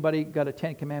 Anybody got a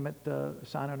 10 Commandment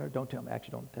sign on it? Don't tell me.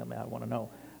 Actually, don't tell me. I want to know.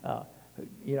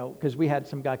 You know, because we had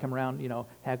some guy come around, you know,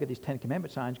 have got these 10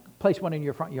 Commandment signs. Place one in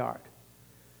your front yard.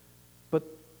 But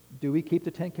do we keep the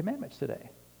 10 Commandments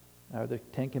today? Are the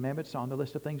 10 Commandments on the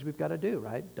list of things we've got to do,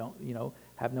 right? Don't, you know,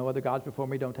 have no other gods before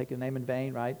me. Don't take your name in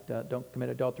vain, right? Don't commit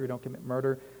adultery. Don't commit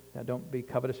murder. Don't be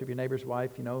covetous of your neighbor's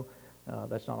wife. You know,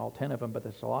 that's not all 10 of them, but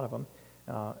that's a lot of them.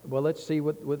 Well, let's see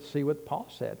what Paul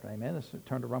said. Amen. Let's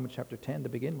turn to Romans chapter 10 to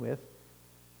begin with.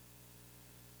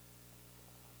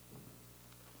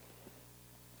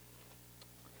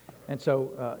 And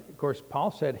so, of course,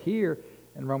 Paul said here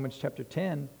in Romans chapter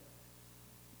 10,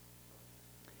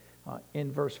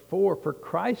 in verse 4, for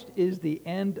Christ is the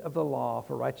end of the law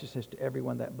for righteousness to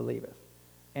everyone that believeth.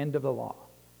 End of the law.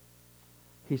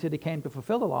 He said he came to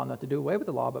fulfill the law, not to do away with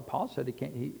the law, but Paul said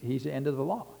he's the end of the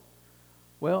law.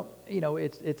 Well, you know,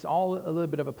 it's all a little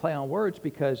bit of a play on words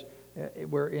because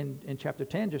we're in chapter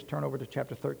 10. Just turn over to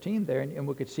chapter 13 there, and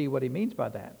we could see what he means by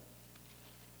that.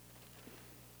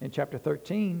 In chapter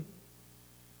 13,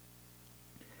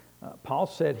 Paul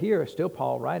said here, still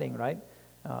Paul writing, right?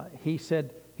 He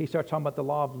said, he starts talking about the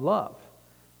law of love.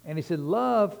 And he said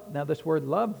love, now this word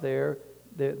love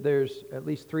there's at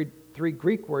least three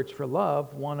Greek words for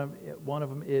love. One of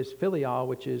them is philial,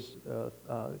 which is,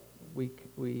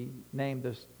 we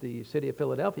named the city of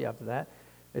Philadelphia after that.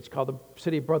 It's called the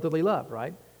city of brotherly love,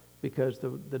 right? Because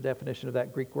the definition of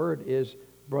that Greek word is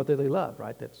brotherly love,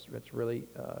 right? That's really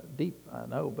deep, I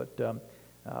know, but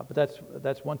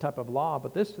that's one type of law.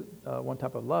 But this one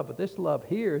type of love. But this love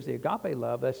here is the agape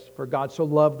love. That's for God so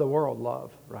loved the world.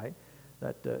 Love, right?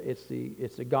 That it's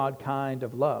the God kind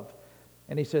of love.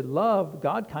 And he said, love,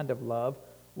 God kind of love,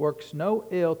 works no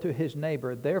ill to his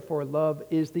neighbor. Therefore, love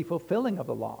is the fulfilling of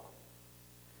the law.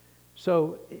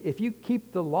 So if you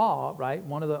keep the law, right,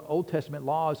 one of the Old Testament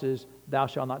laws is thou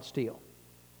shalt not steal.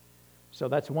 So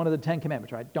that's one of the 10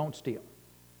 Commandments, right? Don't steal.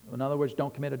 In other words,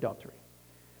 don't commit adultery.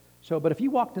 So, but if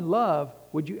you walked in love,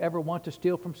 would you ever want to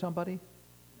steal from somebody?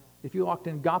 If you walked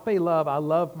in agape love, I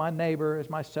love my neighbor as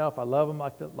myself, I love them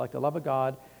like the love of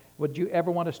God, would you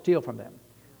ever want to steal from them?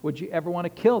 Would you ever want to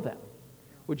kill them?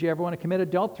 Would you ever want to commit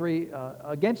adultery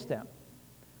against them?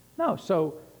 No.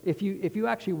 So if you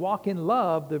actually walk in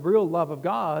love, the real love of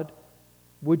God,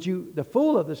 would you, the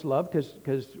full of this love,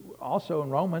 because also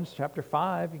in Romans chapter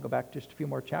 5, you go back just a few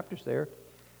more chapters there,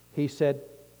 he said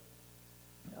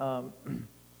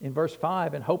in verse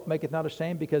 5, and hope maketh not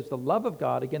ashamed, because the love of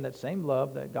God, again that same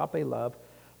love, that agape love,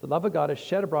 The love of God is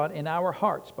shed abroad in our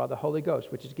hearts by the Holy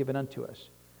Ghost, which is given unto us.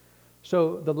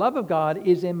 So the love of God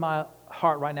is in my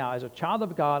heart right now. As a child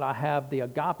of God, I have the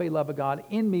agape love of God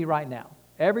in me right now.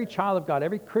 Every child of God,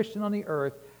 every Christian on the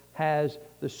earth has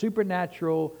the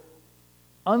supernatural,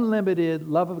 unlimited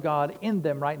love of God in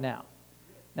them right now.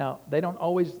 Now, they don't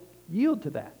always yield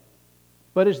to that,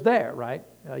 but it's there, right?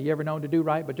 You ever known to do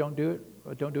right but don't do it?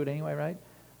 Or don't do it anyway, right?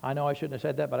 I know I shouldn't have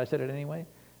said that, but I said it anyway.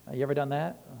 You ever done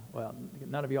that? Well,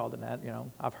 none of you all done that.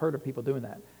 I've heard of people doing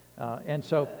that.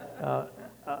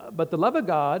 But the love of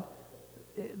God,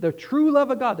 the true love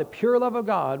of God, the pure love of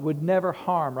God would never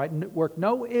harm, right? Work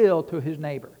no ill to his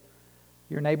neighbor.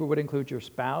 Your neighbor would include your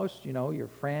spouse, your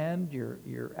friend,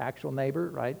 your actual neighbor,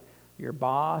 right? Your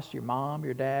boss, your mom,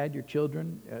 your dad, your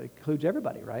children, includes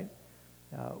everybody, right?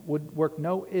 Would work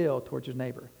no ill towards his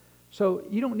neighbor. So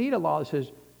you don't need a law that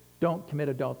says, don't commit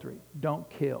adultery, don't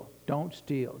kill, don't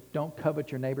steal, don't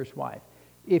covet your neighbor's wife,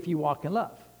 if you walk in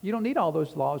love. You don't need all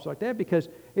those laws like that because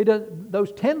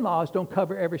those 10 laws don't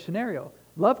cover every scenario.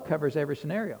 Love covers every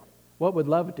scenario. What would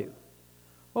love do?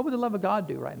 What would the love of God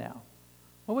do right now?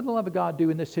 What would the love of God do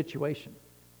in this situation?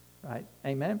 Right?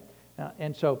 Amen?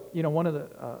 And so, one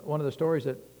of the stories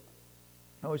that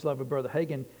I always love with Brother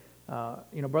Hagin,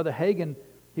 Brother Hagin,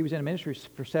 he was in ministry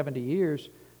for 70 years,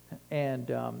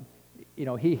 and,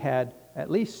 he had at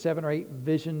least 7 or 8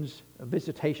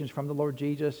 visitations from the Lord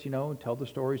Jesus, and tell the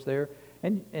stories there.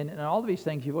 And all of these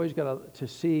things, you've always got to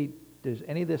see, does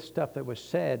any of this stuff that was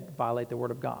said violate the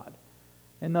Word of God?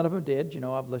 And none of them did.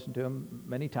 I've listened to them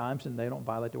many times, and they don't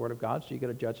violate the Word of God, so you got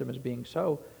to judge them as being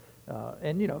so.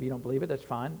 And, if you don't believe it, that's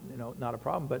fine, not a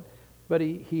problem. But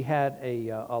he had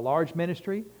a large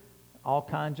ministry, all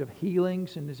kinds of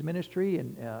healings in his ministry,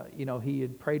 and, he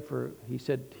had prayed for, he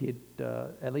said he had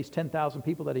at least 10,000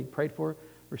 people that he prayed for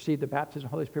received the baptism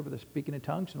of the Holy Spirit with the speaking in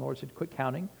tongues, and the Lord said, quit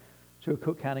counting. So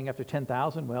quit counting after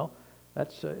 10,000. Well,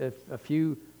 that's a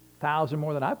few thousand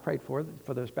more than I prayed for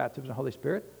those baptisms of the Holy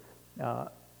Spirit.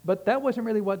 But that wasn't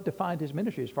really what defined his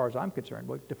ministry as far as I'm concerned.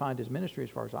 What defined his ministry as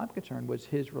far as I'm concerned was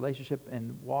his relationship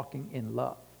and walking in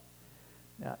love.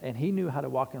 And he knew how to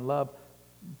walk in love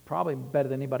probably better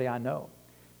than anybody I know.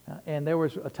 And there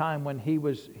was a time when he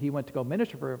went to go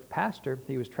minister for a pastor.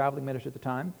 He was traveling minister at the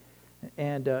time.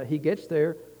 And he gets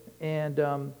there, and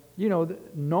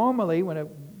normally when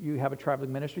you have a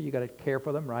traveling minister, you got to care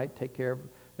for them, right? Take care of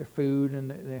their food and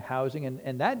their housing.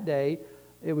 And that day,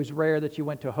 it was rare that you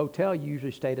went to a hotel. You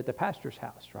usually stayed at the pastor's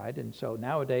house, right? And so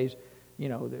nowadays,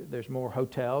 there's more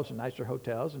hotels and nicer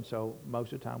hotels. And so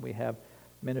most of the time we have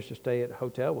ministers stay at a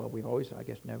hotel. Well, we've always, I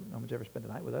guess, no one's ever spent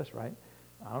the night with us, right?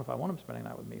 I don't know if I want them spending the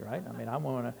night with me, right? I mean, I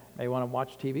may want to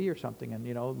watch TV or something, and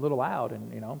a little loud,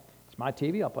 and it's my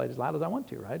TV. I'll play it as loud as I want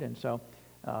to, right? And so,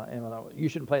 you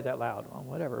shouldn't play it that loud, well,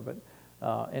 whatever. But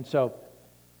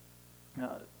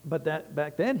but that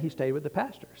back then he stayed with the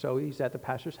pastor, so he's at the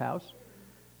pastor's house,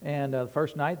 and the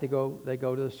first night they go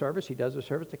to the service. He does the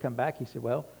service. They come back. He said,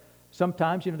 well,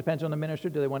 sometimes it depends on the minister.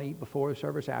 Do they want to eat before the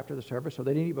service, after the service? So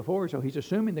they didn't eat before, so he's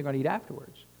assuming they're going to eat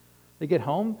afterwards. They get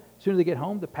home. As soon as they get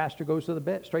home, the pastor goes to the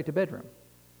bed, straight to bedroom.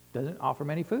 Doesn't offer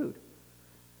them any food.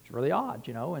 It's really odd,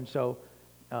 and so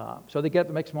they get up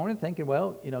the next morning thinking,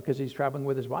 well, because he's traveling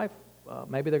with his wife,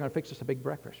 maybe they're going to fix us a big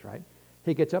breakfast, right?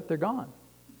 He gets up, they're gone.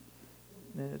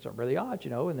 And it's really odd,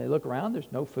 and they look around.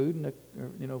 There's no food in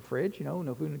the fridge,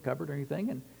 no food in the cupboard or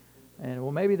anything, and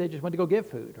well, maybe they just went to go get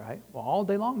food, right? Well, all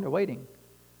day long they're waiting.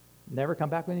 Never come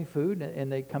back with any food,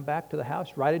 and they come back to the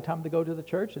house right in time to go to the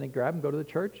church, and they grab them, go to the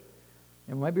church.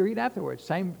 And maybe eat afterwards.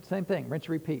 Same thing. Rinse and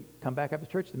repeat. Come back after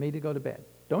church. Immediately go to bed.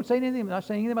 Don't say anything. I'm not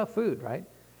saying anything about food, right?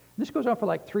 And this goes on for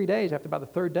like 3 days. After about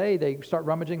the 3rd day, they start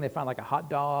rummaging. They find like a hot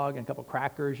dog and a couple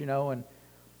crackers,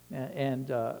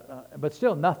 but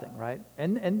still nothing, right?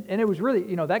 And it was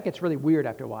really, that gets really weird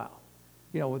after a while.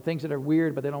 With things that are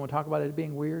weird, but they don't want to talk about it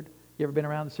being weird. You ever been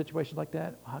around situations like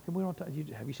that? How come we don't talk?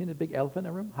 Have you seen the big elephant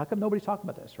in the room? How come nobody's talking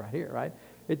about this right here, right?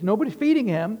 Nobody's feeding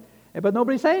him. But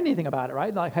nobody's saying anything about it,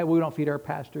 right? Like, hey, we don't feed our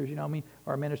pastors,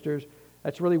 our ministers.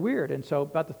 That's really weird. And so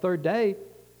about the 3rd day,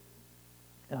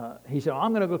 he said,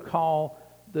 I'm going to go call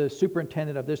the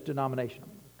superintendent of this denomination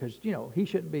because,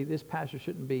 this pastor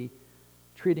shouldn't be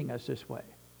treating us this way.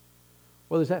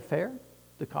 Well, is that fair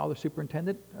to call the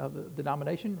superintendent of the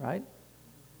denomination, right?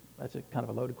 That's a kind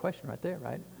of a loaded question right there,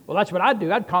 right? Well, that's what I'd do.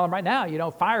 I'd call him right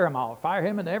now, fire him all, fire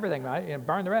him and everything, right? And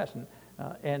burn the rest.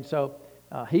 And so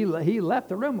he left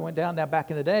the room and went down. Now,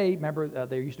 back in the day, remember,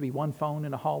 there used to be one phone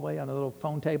in the hallway on a little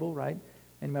phone table, right?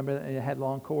 And remember, it had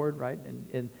long cord, right?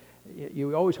 And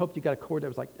you always hoped you got a cord that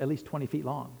was like at least 20 feet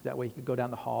long. That way you could go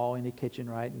down the hall in the kitchen,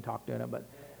 right, and talk to him.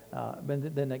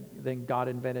 Then God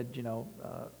invented,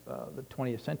 the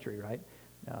 20th century, right?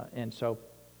 And so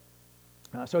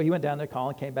he went down there,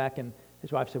 Colin came back, and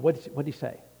his wife said, what did he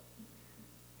say?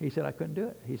 He said, I couldn't do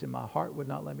it. He said, my heart would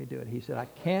not let me do it. He said,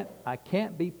 I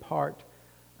can't be part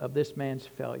of this man's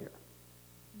failure.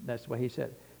 That's what he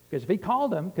said. Because if he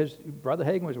called him, because Brother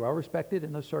Hagin was well respected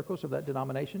in the circles of that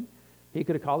denomination, he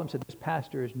could have called him and said, this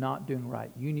pastor is not doing right.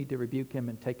 You need to rebuke him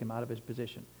and take him out of his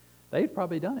position. They'd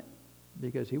probably done it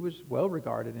because he was well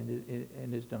regarded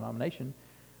in his denomination.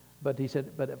 But he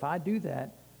said, but if I do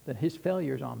that, then his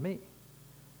failure is on me.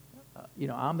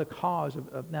 I'm the cause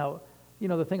of now,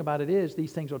 the thing about it is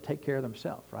these things will take care of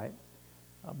themselves, right?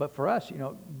 But for us,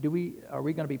 are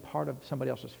we going to be part of somebody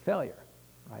else's failure,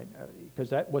 right? Because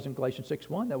that wasn't Galatians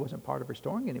 6:1. That wasn't part of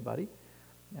restoring anybody.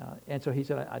 And so he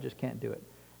said, I just can't do it.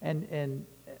 And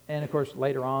of course,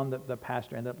 later on, the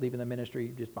pastor ended up leaving the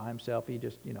ministry just by himself. He's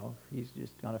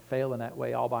just going to fail in that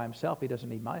way all by himself. He doesn't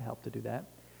need my help to do that.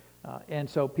 And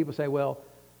so people say, well,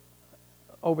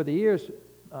 over the years,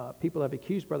 people have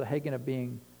accused Brother Hagin of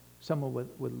being someone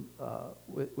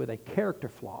with a character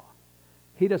flaw.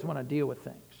 He doesn't want to deal with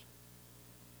things.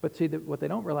 But see, what they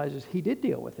don't realize is he did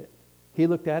deal with it. He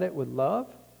looked at it with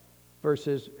love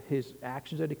versus his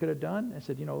actions that he could have done and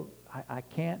said, I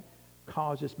can't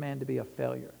cause this man to be a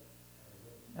failure.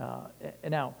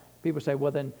 And now people say,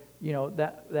 well, then,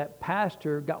 that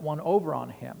pastor got one over on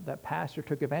him. That pastor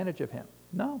took advantage of him.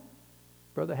 No.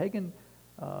 Brother Hagin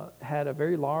had a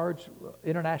very large,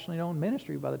 internationally known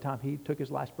ministry by the time he took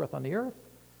his last breath on the earth.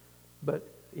 But,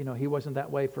 he wasn't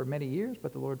that way for many years,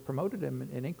 but the Lord promoted him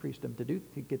and increased him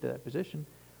to get to that position.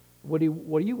 What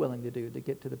are you willing to do to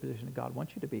get to the position that God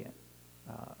wants you to be in?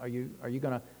 Are you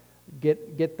going to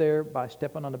get there by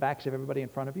stepping on the backs of everybody in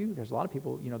front of you? There's a lot of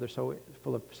people, they're so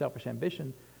full of selfish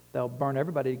ambition, they'll burn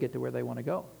everybody to get to where they want to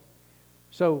go.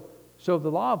 So the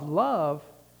law of love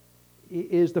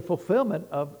is the fulfillment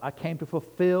of, I came to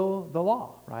fulfill the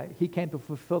law, right? He came to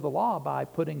fulfill the law by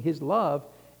putting his love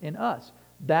in us.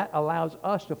 That allows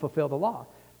us to fulfill the law.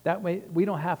 That way we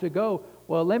don't have to go,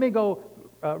 well, let me go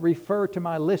refer to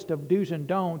my list of do's and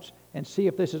don'ts and see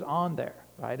if this is on there,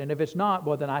 right? And if it's not,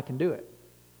 well, then I can do it.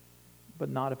 But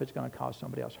not if it's going to cause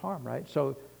somebody else harm, right?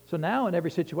 So now in every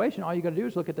situation, all you got to do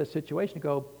is look at the situation and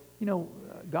go,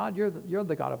 God, you're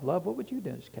the God of love. What would you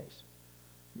do in this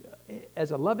case?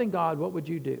 As a loving God, what would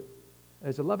you do?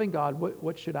 As a loving God,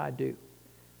 what should I do?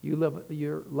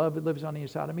 Your love lives on the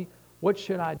inside of me. What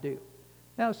should I do?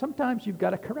 Now, sometimes you've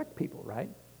got to correct people, right?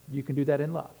 You can do that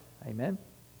in love. Amen.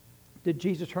 Did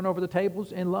Jesus turn over the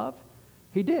tables in love?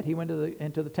 He did. He went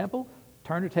into the temple,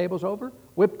 turned the tables over,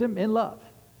 whipped them in love.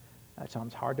 That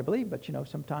sounds hard to believe, but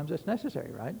sometimes that's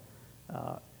necessary, right?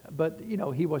 But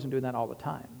he wasn't doing that all the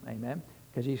time. Amen.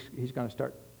 Because he's going to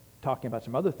start talking about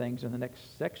some other things in the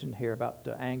next section here about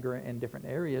anger in different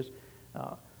areas.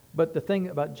 But the thing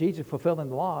about Jesus fulfilling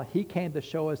the law, he came to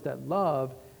show us that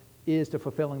love is to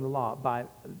fulfilling the law. By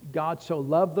God so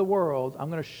loved the world,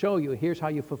 I'm going to show you, here's how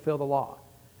you fulfill the law.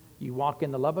 You walk in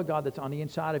the love of God that's on the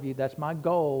inside of you. That's my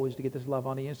goal, is to get this love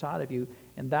on the inside of you,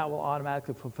 and that will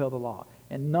automatically fulfill the law.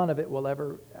 And none of it will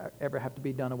ever have to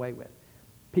be done away with.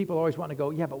 People always want to go,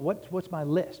 yeah, but what's my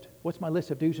list? What's my list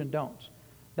of do's and don'ts?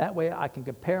 That way I can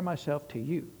compare myself to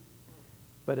you.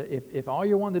 But if all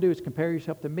you want to do is compare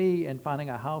yourself to me and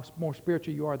finding out how more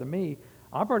spiritual you are than me,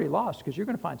 I've already lost, because you're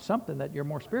going to find something that you're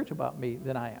more spiritual about me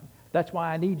than I am. That's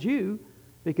why I need you,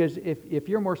 because if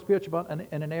you're more spiritual about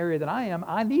in an area than I am,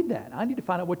 I need that. I need to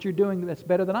find out what you're doing that's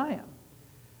better than I am.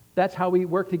 That's how we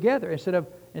work together. Instead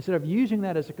of using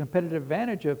that as a competitive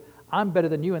advantage of, I'm better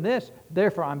than you in this,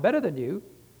 therefore I'm better than you,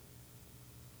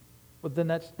 well, then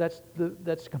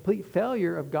that's complete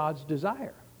failure of God's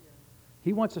desire.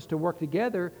 He wants us to work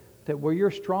together, that where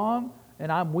you're strong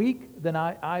and I'm weak, then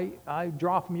I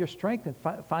draw from your strength and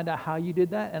find out how you did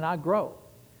that, and I grow.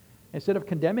 Instead of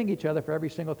condemning each other for every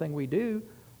single thing we do,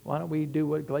 why don't we do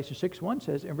what Galatians 6:1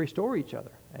 says and restore each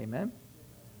other? Amen?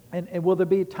 And will there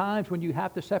be times when you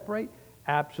have to separate?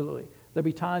 Absolutely. There'll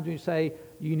be times when you say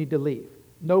you need to leave.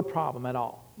 No problem at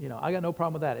all. I got no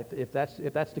problem with that. If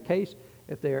that's the case,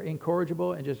 if they're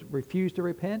incorrigible and just refuse to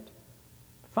repent,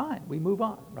 fine, we move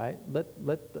on, right?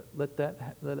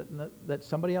 Let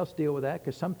somebody else deal with that,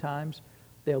 because sometimes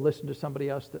they'll listen to somebody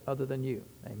else other than you.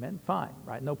 Amen? Fine,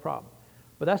 right? No problem.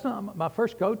 But that's not my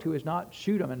first go-to. Is not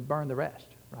shoot them and burn the rest,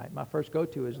 right? My first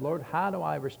go-to is, Lord, how do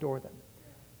I restore them?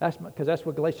 Because that's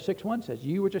what Galatians 6:1 says.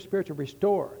 You which are spiritual,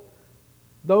 restore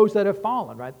those that have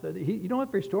fallen, right? You don't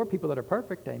have to restore people that are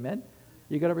perfect, amen?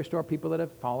 You got to restore people that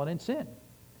have fallen in sin.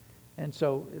 And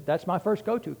so that's my first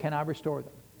go-to. Can I restore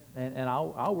them? And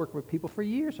I'll work with people for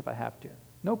years if I have to.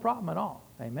 No problem at all.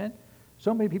 Amen.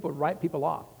 So many people write people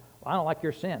off. Well, I don't like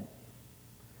your sin.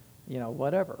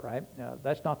 Whatever, right?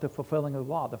 That's not the fulfilling of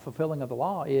the law. The fulfilling of the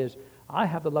law is, I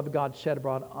have the love of God shed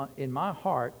abroad in my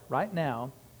heart right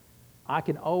now. I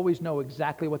can always know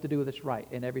exactly what to do that's right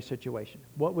in every situation.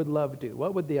 What would love do?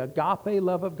 What would the agape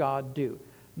love of God do?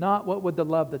 Not what would the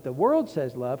love that the world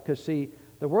says love, because see,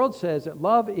 the world says that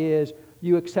love is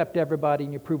you accept everybody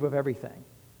and you approve of everything.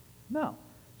 No.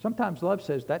 Sometimes love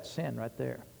says that's sin right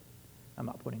there. I'm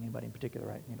not putting anybody in particular,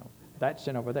 right? That's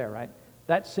sin over there, right?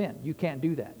 That's sin. You can't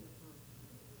do that.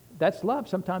 That's love.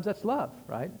 Sometimes that's love,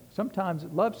 right? Sometimes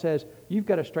love says you've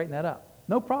got to straighten that up.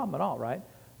 No problem at all, right?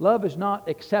 Love is not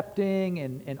accepting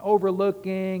and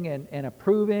overlooking and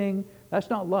approving. That's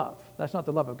not love. That's not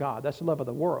the love of God. That's the love of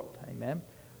the world. Amen.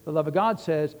 The love of God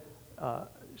says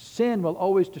sin will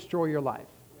always destroy your life.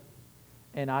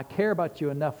 And I care about you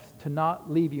enough to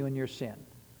not leave you in your sin.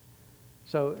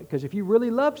 So, because if you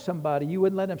really love somebody, you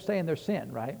wouldn't let them stay in their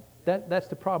sin, right? That's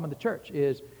the problem in the church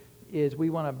is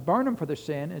we want to burn them for their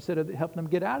sin instead of helping them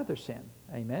get out of their sin.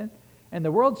 Amen. And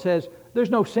the world says there's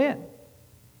no sin.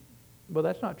 Well,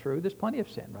 that's not true. There's plenty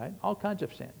of sin, right? All kinds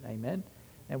of sin. Amen.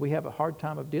 And we have a hard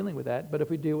time of dealing with that. But if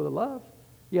we deal with love,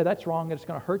 yeah, that's wrong and it's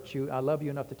going to hurt you. I love you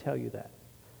enough to tell you that.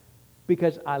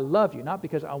 Because I love you, not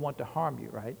because I want to harm you,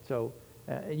 right? So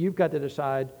you've got to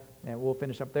decide, and we'll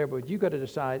finish up there, but you've got to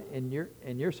decide in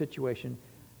your situation,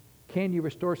 can you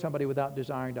restore somebody without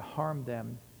desiring to harm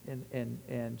them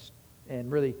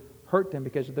and really hurt them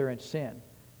because they're in sin?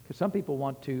 Because some people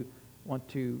want to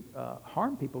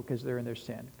harm people because they're in their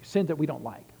sin. Sins that we don't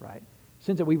like, right?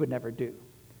 Sins that we would never do.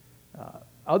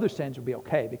 Other sins would be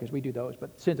okay because we do those,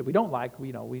 but sins that we don't like,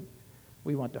 we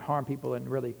want to harm people and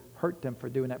really hurt them for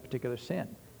doing that particular sin.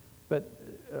 But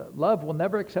love will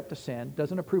never accept a sin,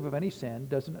 doesn't approve of any sin,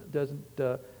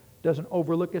 doesn't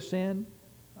overlook a sin.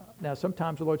 Now,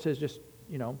 sometimes the Lord says, just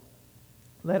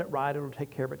let it ride; it'll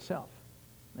take care of itself.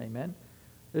 Amen.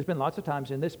 There's been lots of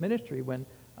times in this ministry when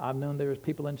I've known there's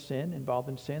people involved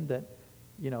in sin that,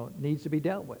 needs to be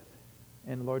dealt with.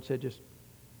 And the Lord said, just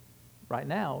right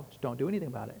now, just don't do anything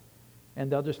about it.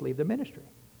 And they'll just leave the ministry.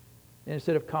 And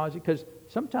instead of causing, because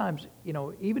sometimes,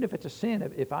 even if it's a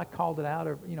sin, if I called it out,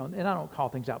 or, and I don't call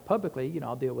things out publicly,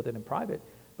 I'll deal with it in private.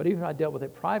 But even if I dealt with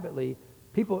it privately,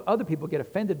 other people get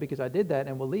offended because I did that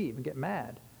and will leave and get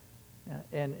mad.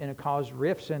 And it caused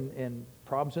rifts and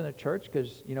problems in the church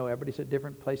because, everybody's at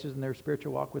different places in their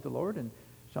spiritual walk with the Lord. And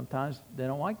sometimes they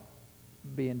don't like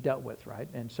being dealt with, right?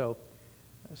 And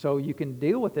so you can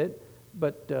deal with it,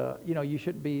 but, you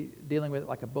shouldn't be dealing with it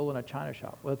like a bull in a china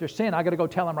shop. Well, if there's sin, I got to go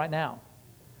tell them right now.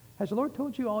 Has the Lord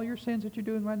told you all your sins that you're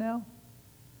doing right now?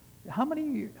 How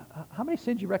many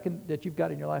sins you reckon that you've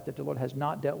got in your life that the Lord has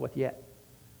not dealt with yet?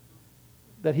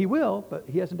 That He will, but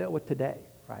He hasn't dealt with today,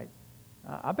 right?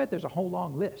 I bet there's a whole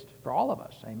long list for all of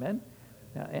us, amen?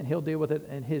 And He'll deal with it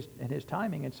in His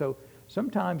timing. And so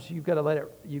sometimes you've got to let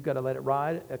it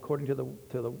ride according to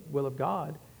the will of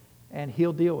God, and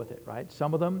He'll deal with it, right?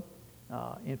 Some of them,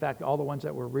 in fact, all the ones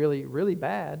that were really, really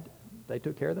bad, they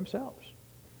took care of themselves.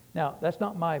 Now, that's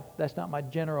not my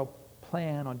general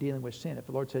plan on dealing with sin. If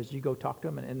the Lord says you go talk to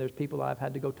them, and there's people I've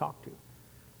had to go talk to,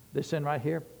 this sin right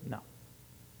here, no.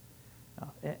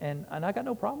 And I got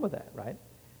no problem with that, right?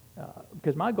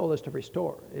 Because my goal is to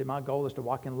restore. My goal is to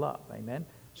walk in love. Amen.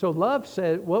 So love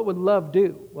says, what would love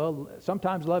do? Well,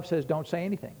 sometimes love says don't say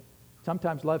anything.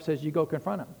 Sometimes love says you go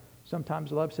confront them.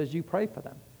 Sometimes love says you pray for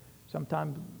them.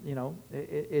 Sometimes,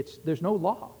 there's no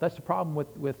law. That's the problem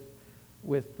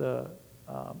with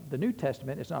the New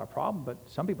Testament. It's not a problem, but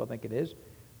some people think it is.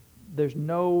 There's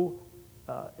no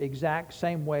exact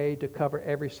same way to cover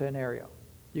every scenario.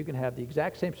 You can have the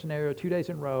exact same scenario 2 days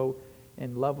in a row,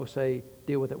 and love will say,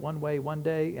 deal with it one way one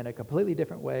day and a completely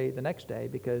different way the next day,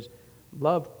 because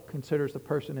love considers the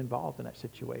person involved in that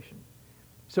situation.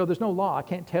 So there's no law. I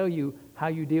can't tell you how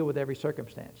you deal with every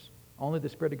circumstance. Only the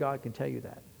Spirit of God can tell you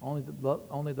that.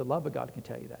 Only the love of God can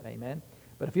tell you that. Amen.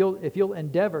 But if you'll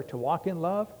endeavor to walk in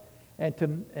love,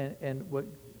 and what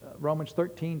Romans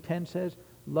 13:10 says,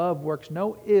 love works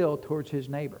no ill towards his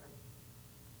neighbor.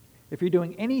 If you're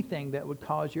doing anything that would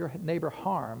cause your neighbor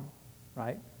harm,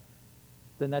 right,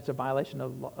 then that's a violation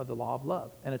of the law of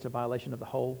love, and it's a violation of the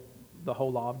whole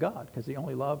law of God, because the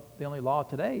only law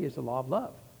today is the law of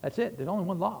love. That's it. There's only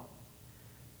one law.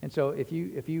 And so if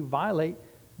you violate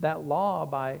that law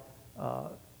by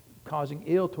causing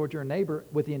ill towards your neighbor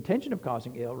with the intention of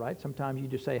causing ill, right? Sometimes you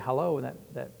just say hello and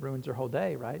that ruins their whole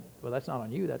day, right? Well, that's not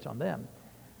on you, that's on them.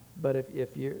 But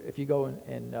if you go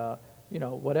and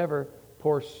whatever,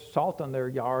 pour salt on their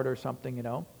yard or something,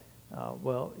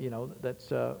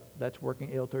 that's working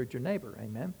ill towards your neighbor.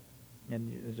 Amen.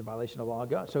 And it's a violation of the law of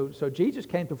God. So Jesus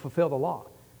came to fulfill the law.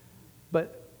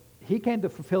 But he came to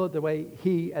fulfill it the way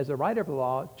he, as the writer of the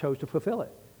law, chose to fulfill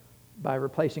it, by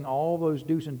replacing all those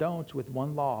do's and don'ts with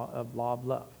one law of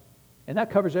love. And that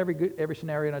covers every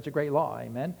scenario, and it's a great law,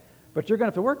 amen? But you're going to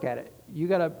have to work at it.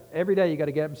 Every day you got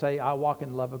to get up and say, I walk in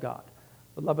the love of God.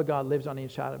 The love of God lives on the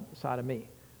inside of me.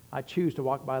 I choose to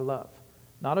walk by love.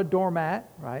 Not a doormat,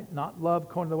 right? Not love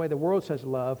according to the way the world says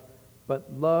love,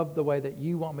 but love the way that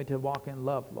you want me to walk in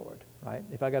love, Lord, right?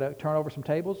 If I got to turn over some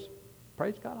tables,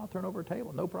 praise God, I'll turn over a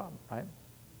table, no problem, right?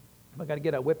 If I got to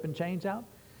get a whip and chains out,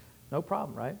 no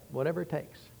problem, right? Whatever it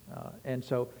takes. And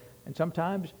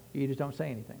sometimes you just don't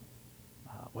say anything.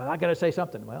 Well, I got to say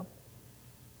something. Well,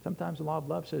 sometimes the law of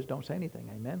love says don't say anything,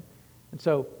 amen? And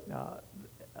so,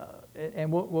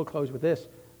 and we'll close with this.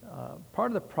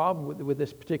 Part of the problem with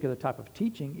this particular type of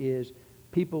teaching is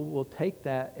people will take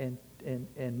that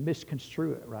and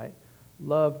misconstrue it, right?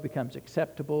 Love becomes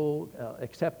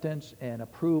acceptance and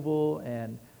approval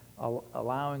and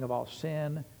allowing of all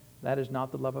sin. That is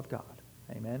not the love of God.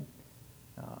 Amen?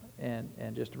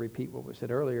 And just to repeat what was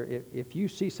said earlier, if you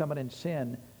see someone in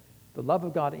sin, the love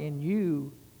of God in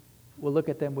you will look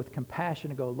at them with compassion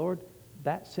and go, Lord,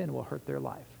 that sin will hurt their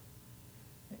life.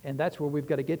 And that's where we've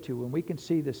got to get to. When we can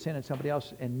see the sin in somebody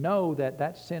else and know that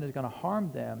that sin is going to harm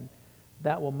them,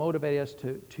 that will motivate us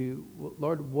to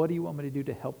Lord, what do you want me to do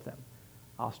to help them?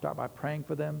 I'll start by praying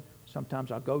for them.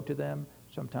 Sometimes I'll go to them.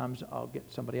 Sometimes I'll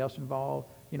get somebody else involved.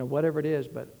 Whatever it is,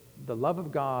 but the love of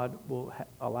God will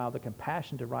allow the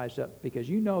compassion to rise up because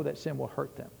you know that sin will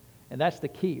hurt them. And that's the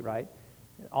key, right?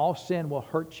 All sin will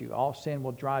hurt you. All sin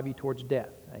will drive you towards death.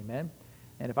 Amen?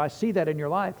 And if I see that in your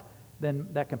life, then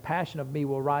that compassion of me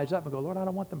will rise up and go, Lord, I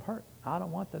don't want them hurt. I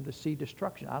don't want them to see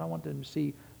destruction. I don't want them to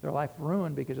see their life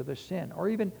ruined because of their sin. Or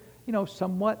even,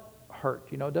 somewhat hurt.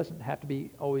 It doesn't have to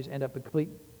be always end up in complete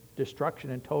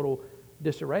destruction and total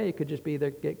disarray. It could just be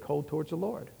they get cold towards the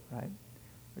Lord, right?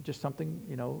 Or just something,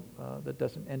 that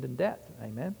doesn't end in death.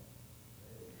 Amen?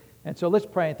 And so let's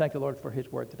pray and thank the Lord for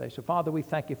His word today. So, Father, we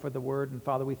thank you for the word. And,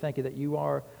 Father, we thank you that you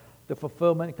are the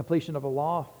fulfillment and completion of the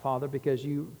law, Father, because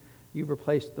you've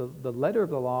replaced the letter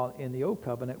of the law in the old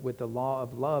covenant with the law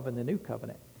of love in the new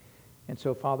covenant. And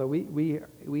so, Father, we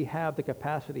have the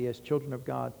capacity as children of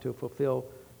God to fulfill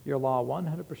your law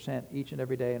 100% each and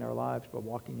every day in our lives by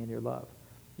walking in your love.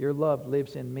 Your love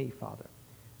lives in me, Father.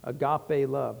 Agape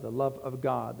love, the love of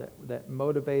God that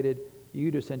motivated you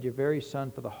to send your very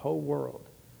Son for the whole world.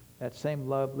 That same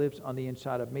love lives on the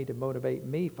inside of me to motivate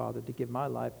me, Father, to give my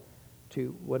life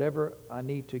to whatever I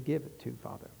need to give it to,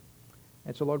 Father.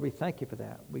 And so, Lord, we thank you for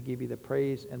that. We give you the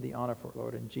praise and the honor for it,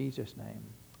 Lord, in Jesus' name.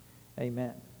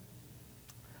 Amen.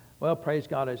 Well, praise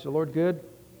God. Is the Lord good?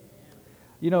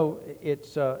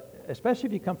 It's especially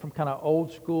if you come from kind of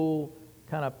old school,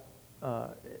 kind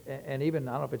of, and even,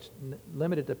 I don't know if it's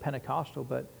limited to Pentecostal,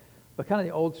 but kind of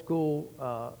the old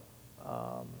school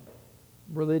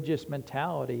religious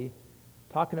mentality,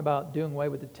 talking about doing away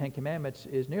with the Ten Commandments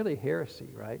is nearly heresy,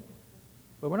 right?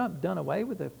 But we're not done away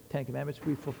with the Ten Commandments.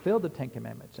 We fulfilled the Ten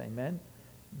Commandments, amen,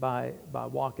 by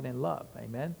walking in love,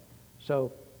 amen.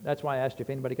 So that's why I asked you if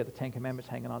anybody got the Ten Commandments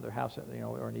hanging on their house,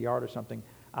 or in the yard or something.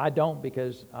 I don't,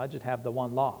 because I just have the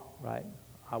one law, right?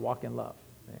 I walk in love,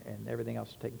 and everything else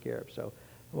is taken care of. So,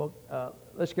 well,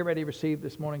 let's get ready to receive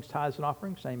this morning's tithes and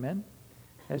offerings, amen.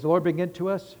 Has the Lord been good to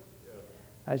us?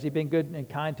 Has He been good and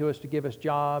kind to us to give us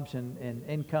jobs and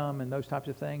income and those types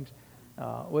of things?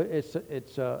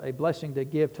 It's a blessing to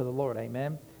give to the Lord,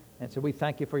 amen. And so we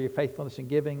thank you for your faithfulness in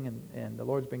giving, and the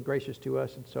Lord's been gracious to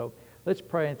us. And so let's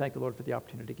pray and thank the Lord for the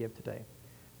opportunity to give today.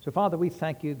 So, Father, we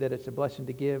thank you that it's a blessing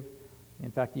to give.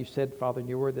 In fact, you said, Father, in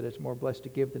your word that it's more blessed to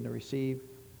give than to receive.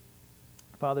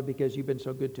 Father, because you've been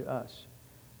so good to us.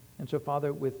 And so,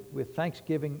 Father, with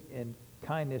thanksgiving and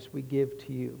kindness, we give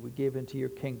to you. We give into your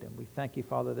kingdom. We thank you,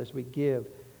 Father, that as we give,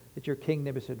 that your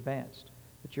kingdom is advanced,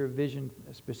 that your vision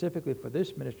specifically for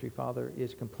this ministry, Father,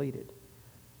 is completed.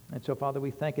 And so, Father,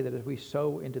 we thank you that as we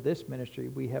sow into this ministry,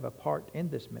 we have a part in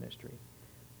this ministry.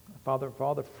 Father, for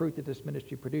all the fruit that this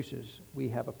ministry produces, we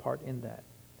have a part in that.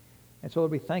 And so,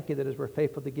 Lord, we thank you that as we're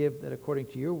faithful to give, that according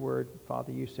to your word,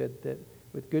 Father, you said that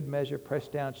with good measure,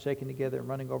 pressed down, shaken together, and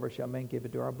running over, shall men give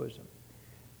into our bosom.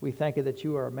 We thank you that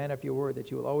you are a man of your word,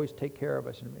 that you will always take care of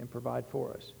us and provide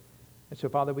for us. And so,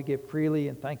 Father, we give freely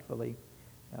and thankfully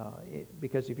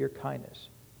because of your kindness.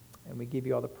 And we give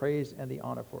you all the praise and the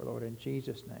honor for it, Lord, in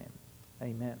Jesus' name.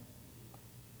 Amen.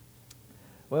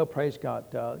 Well, praise God.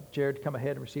 Jared, come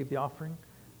ahead and receive the offering.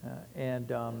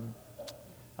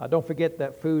 Don't forget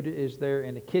that food is there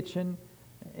in the kitchen.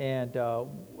 And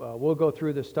we'll go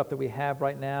through the stuff that we have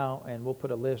right now, and we'll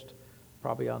put a list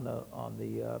probably on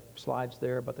the slides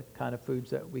there about the kind of foods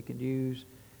that we can use,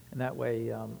 and that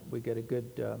way we get a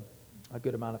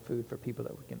good amount of food for people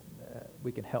that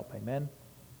we can help. Amen.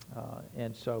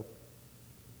 And so.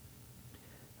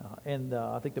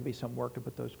 I think there'll be some work to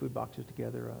put those food boxes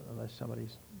together, unless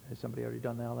has somebody already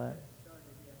done all that?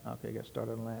 Okay, got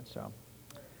started on that. So,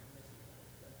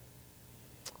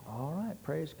 all right,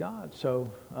 praise God.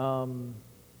 So,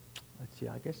 let's see.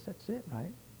 I guess that's it, right?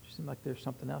 It seems like there's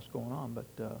something else going on,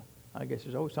 but I guess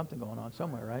there's always something going on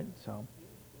somewhere, right? So,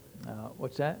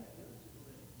 what's that?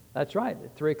 That's right.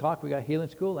 At 3:00 we got healing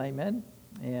school. Amen.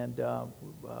 And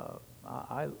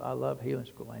I love healing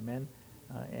school. Amen.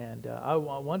 I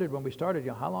wondered when we started,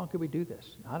 how long could we do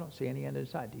this? I don't see any end in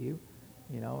sight. Do you?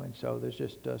 And so there's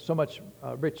just so much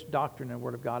rich doctrine and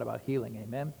Word of God about healing.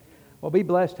 Amen. Well, be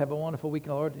blessed. Have a wonderful week in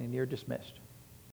the Lord, and you're dismissed.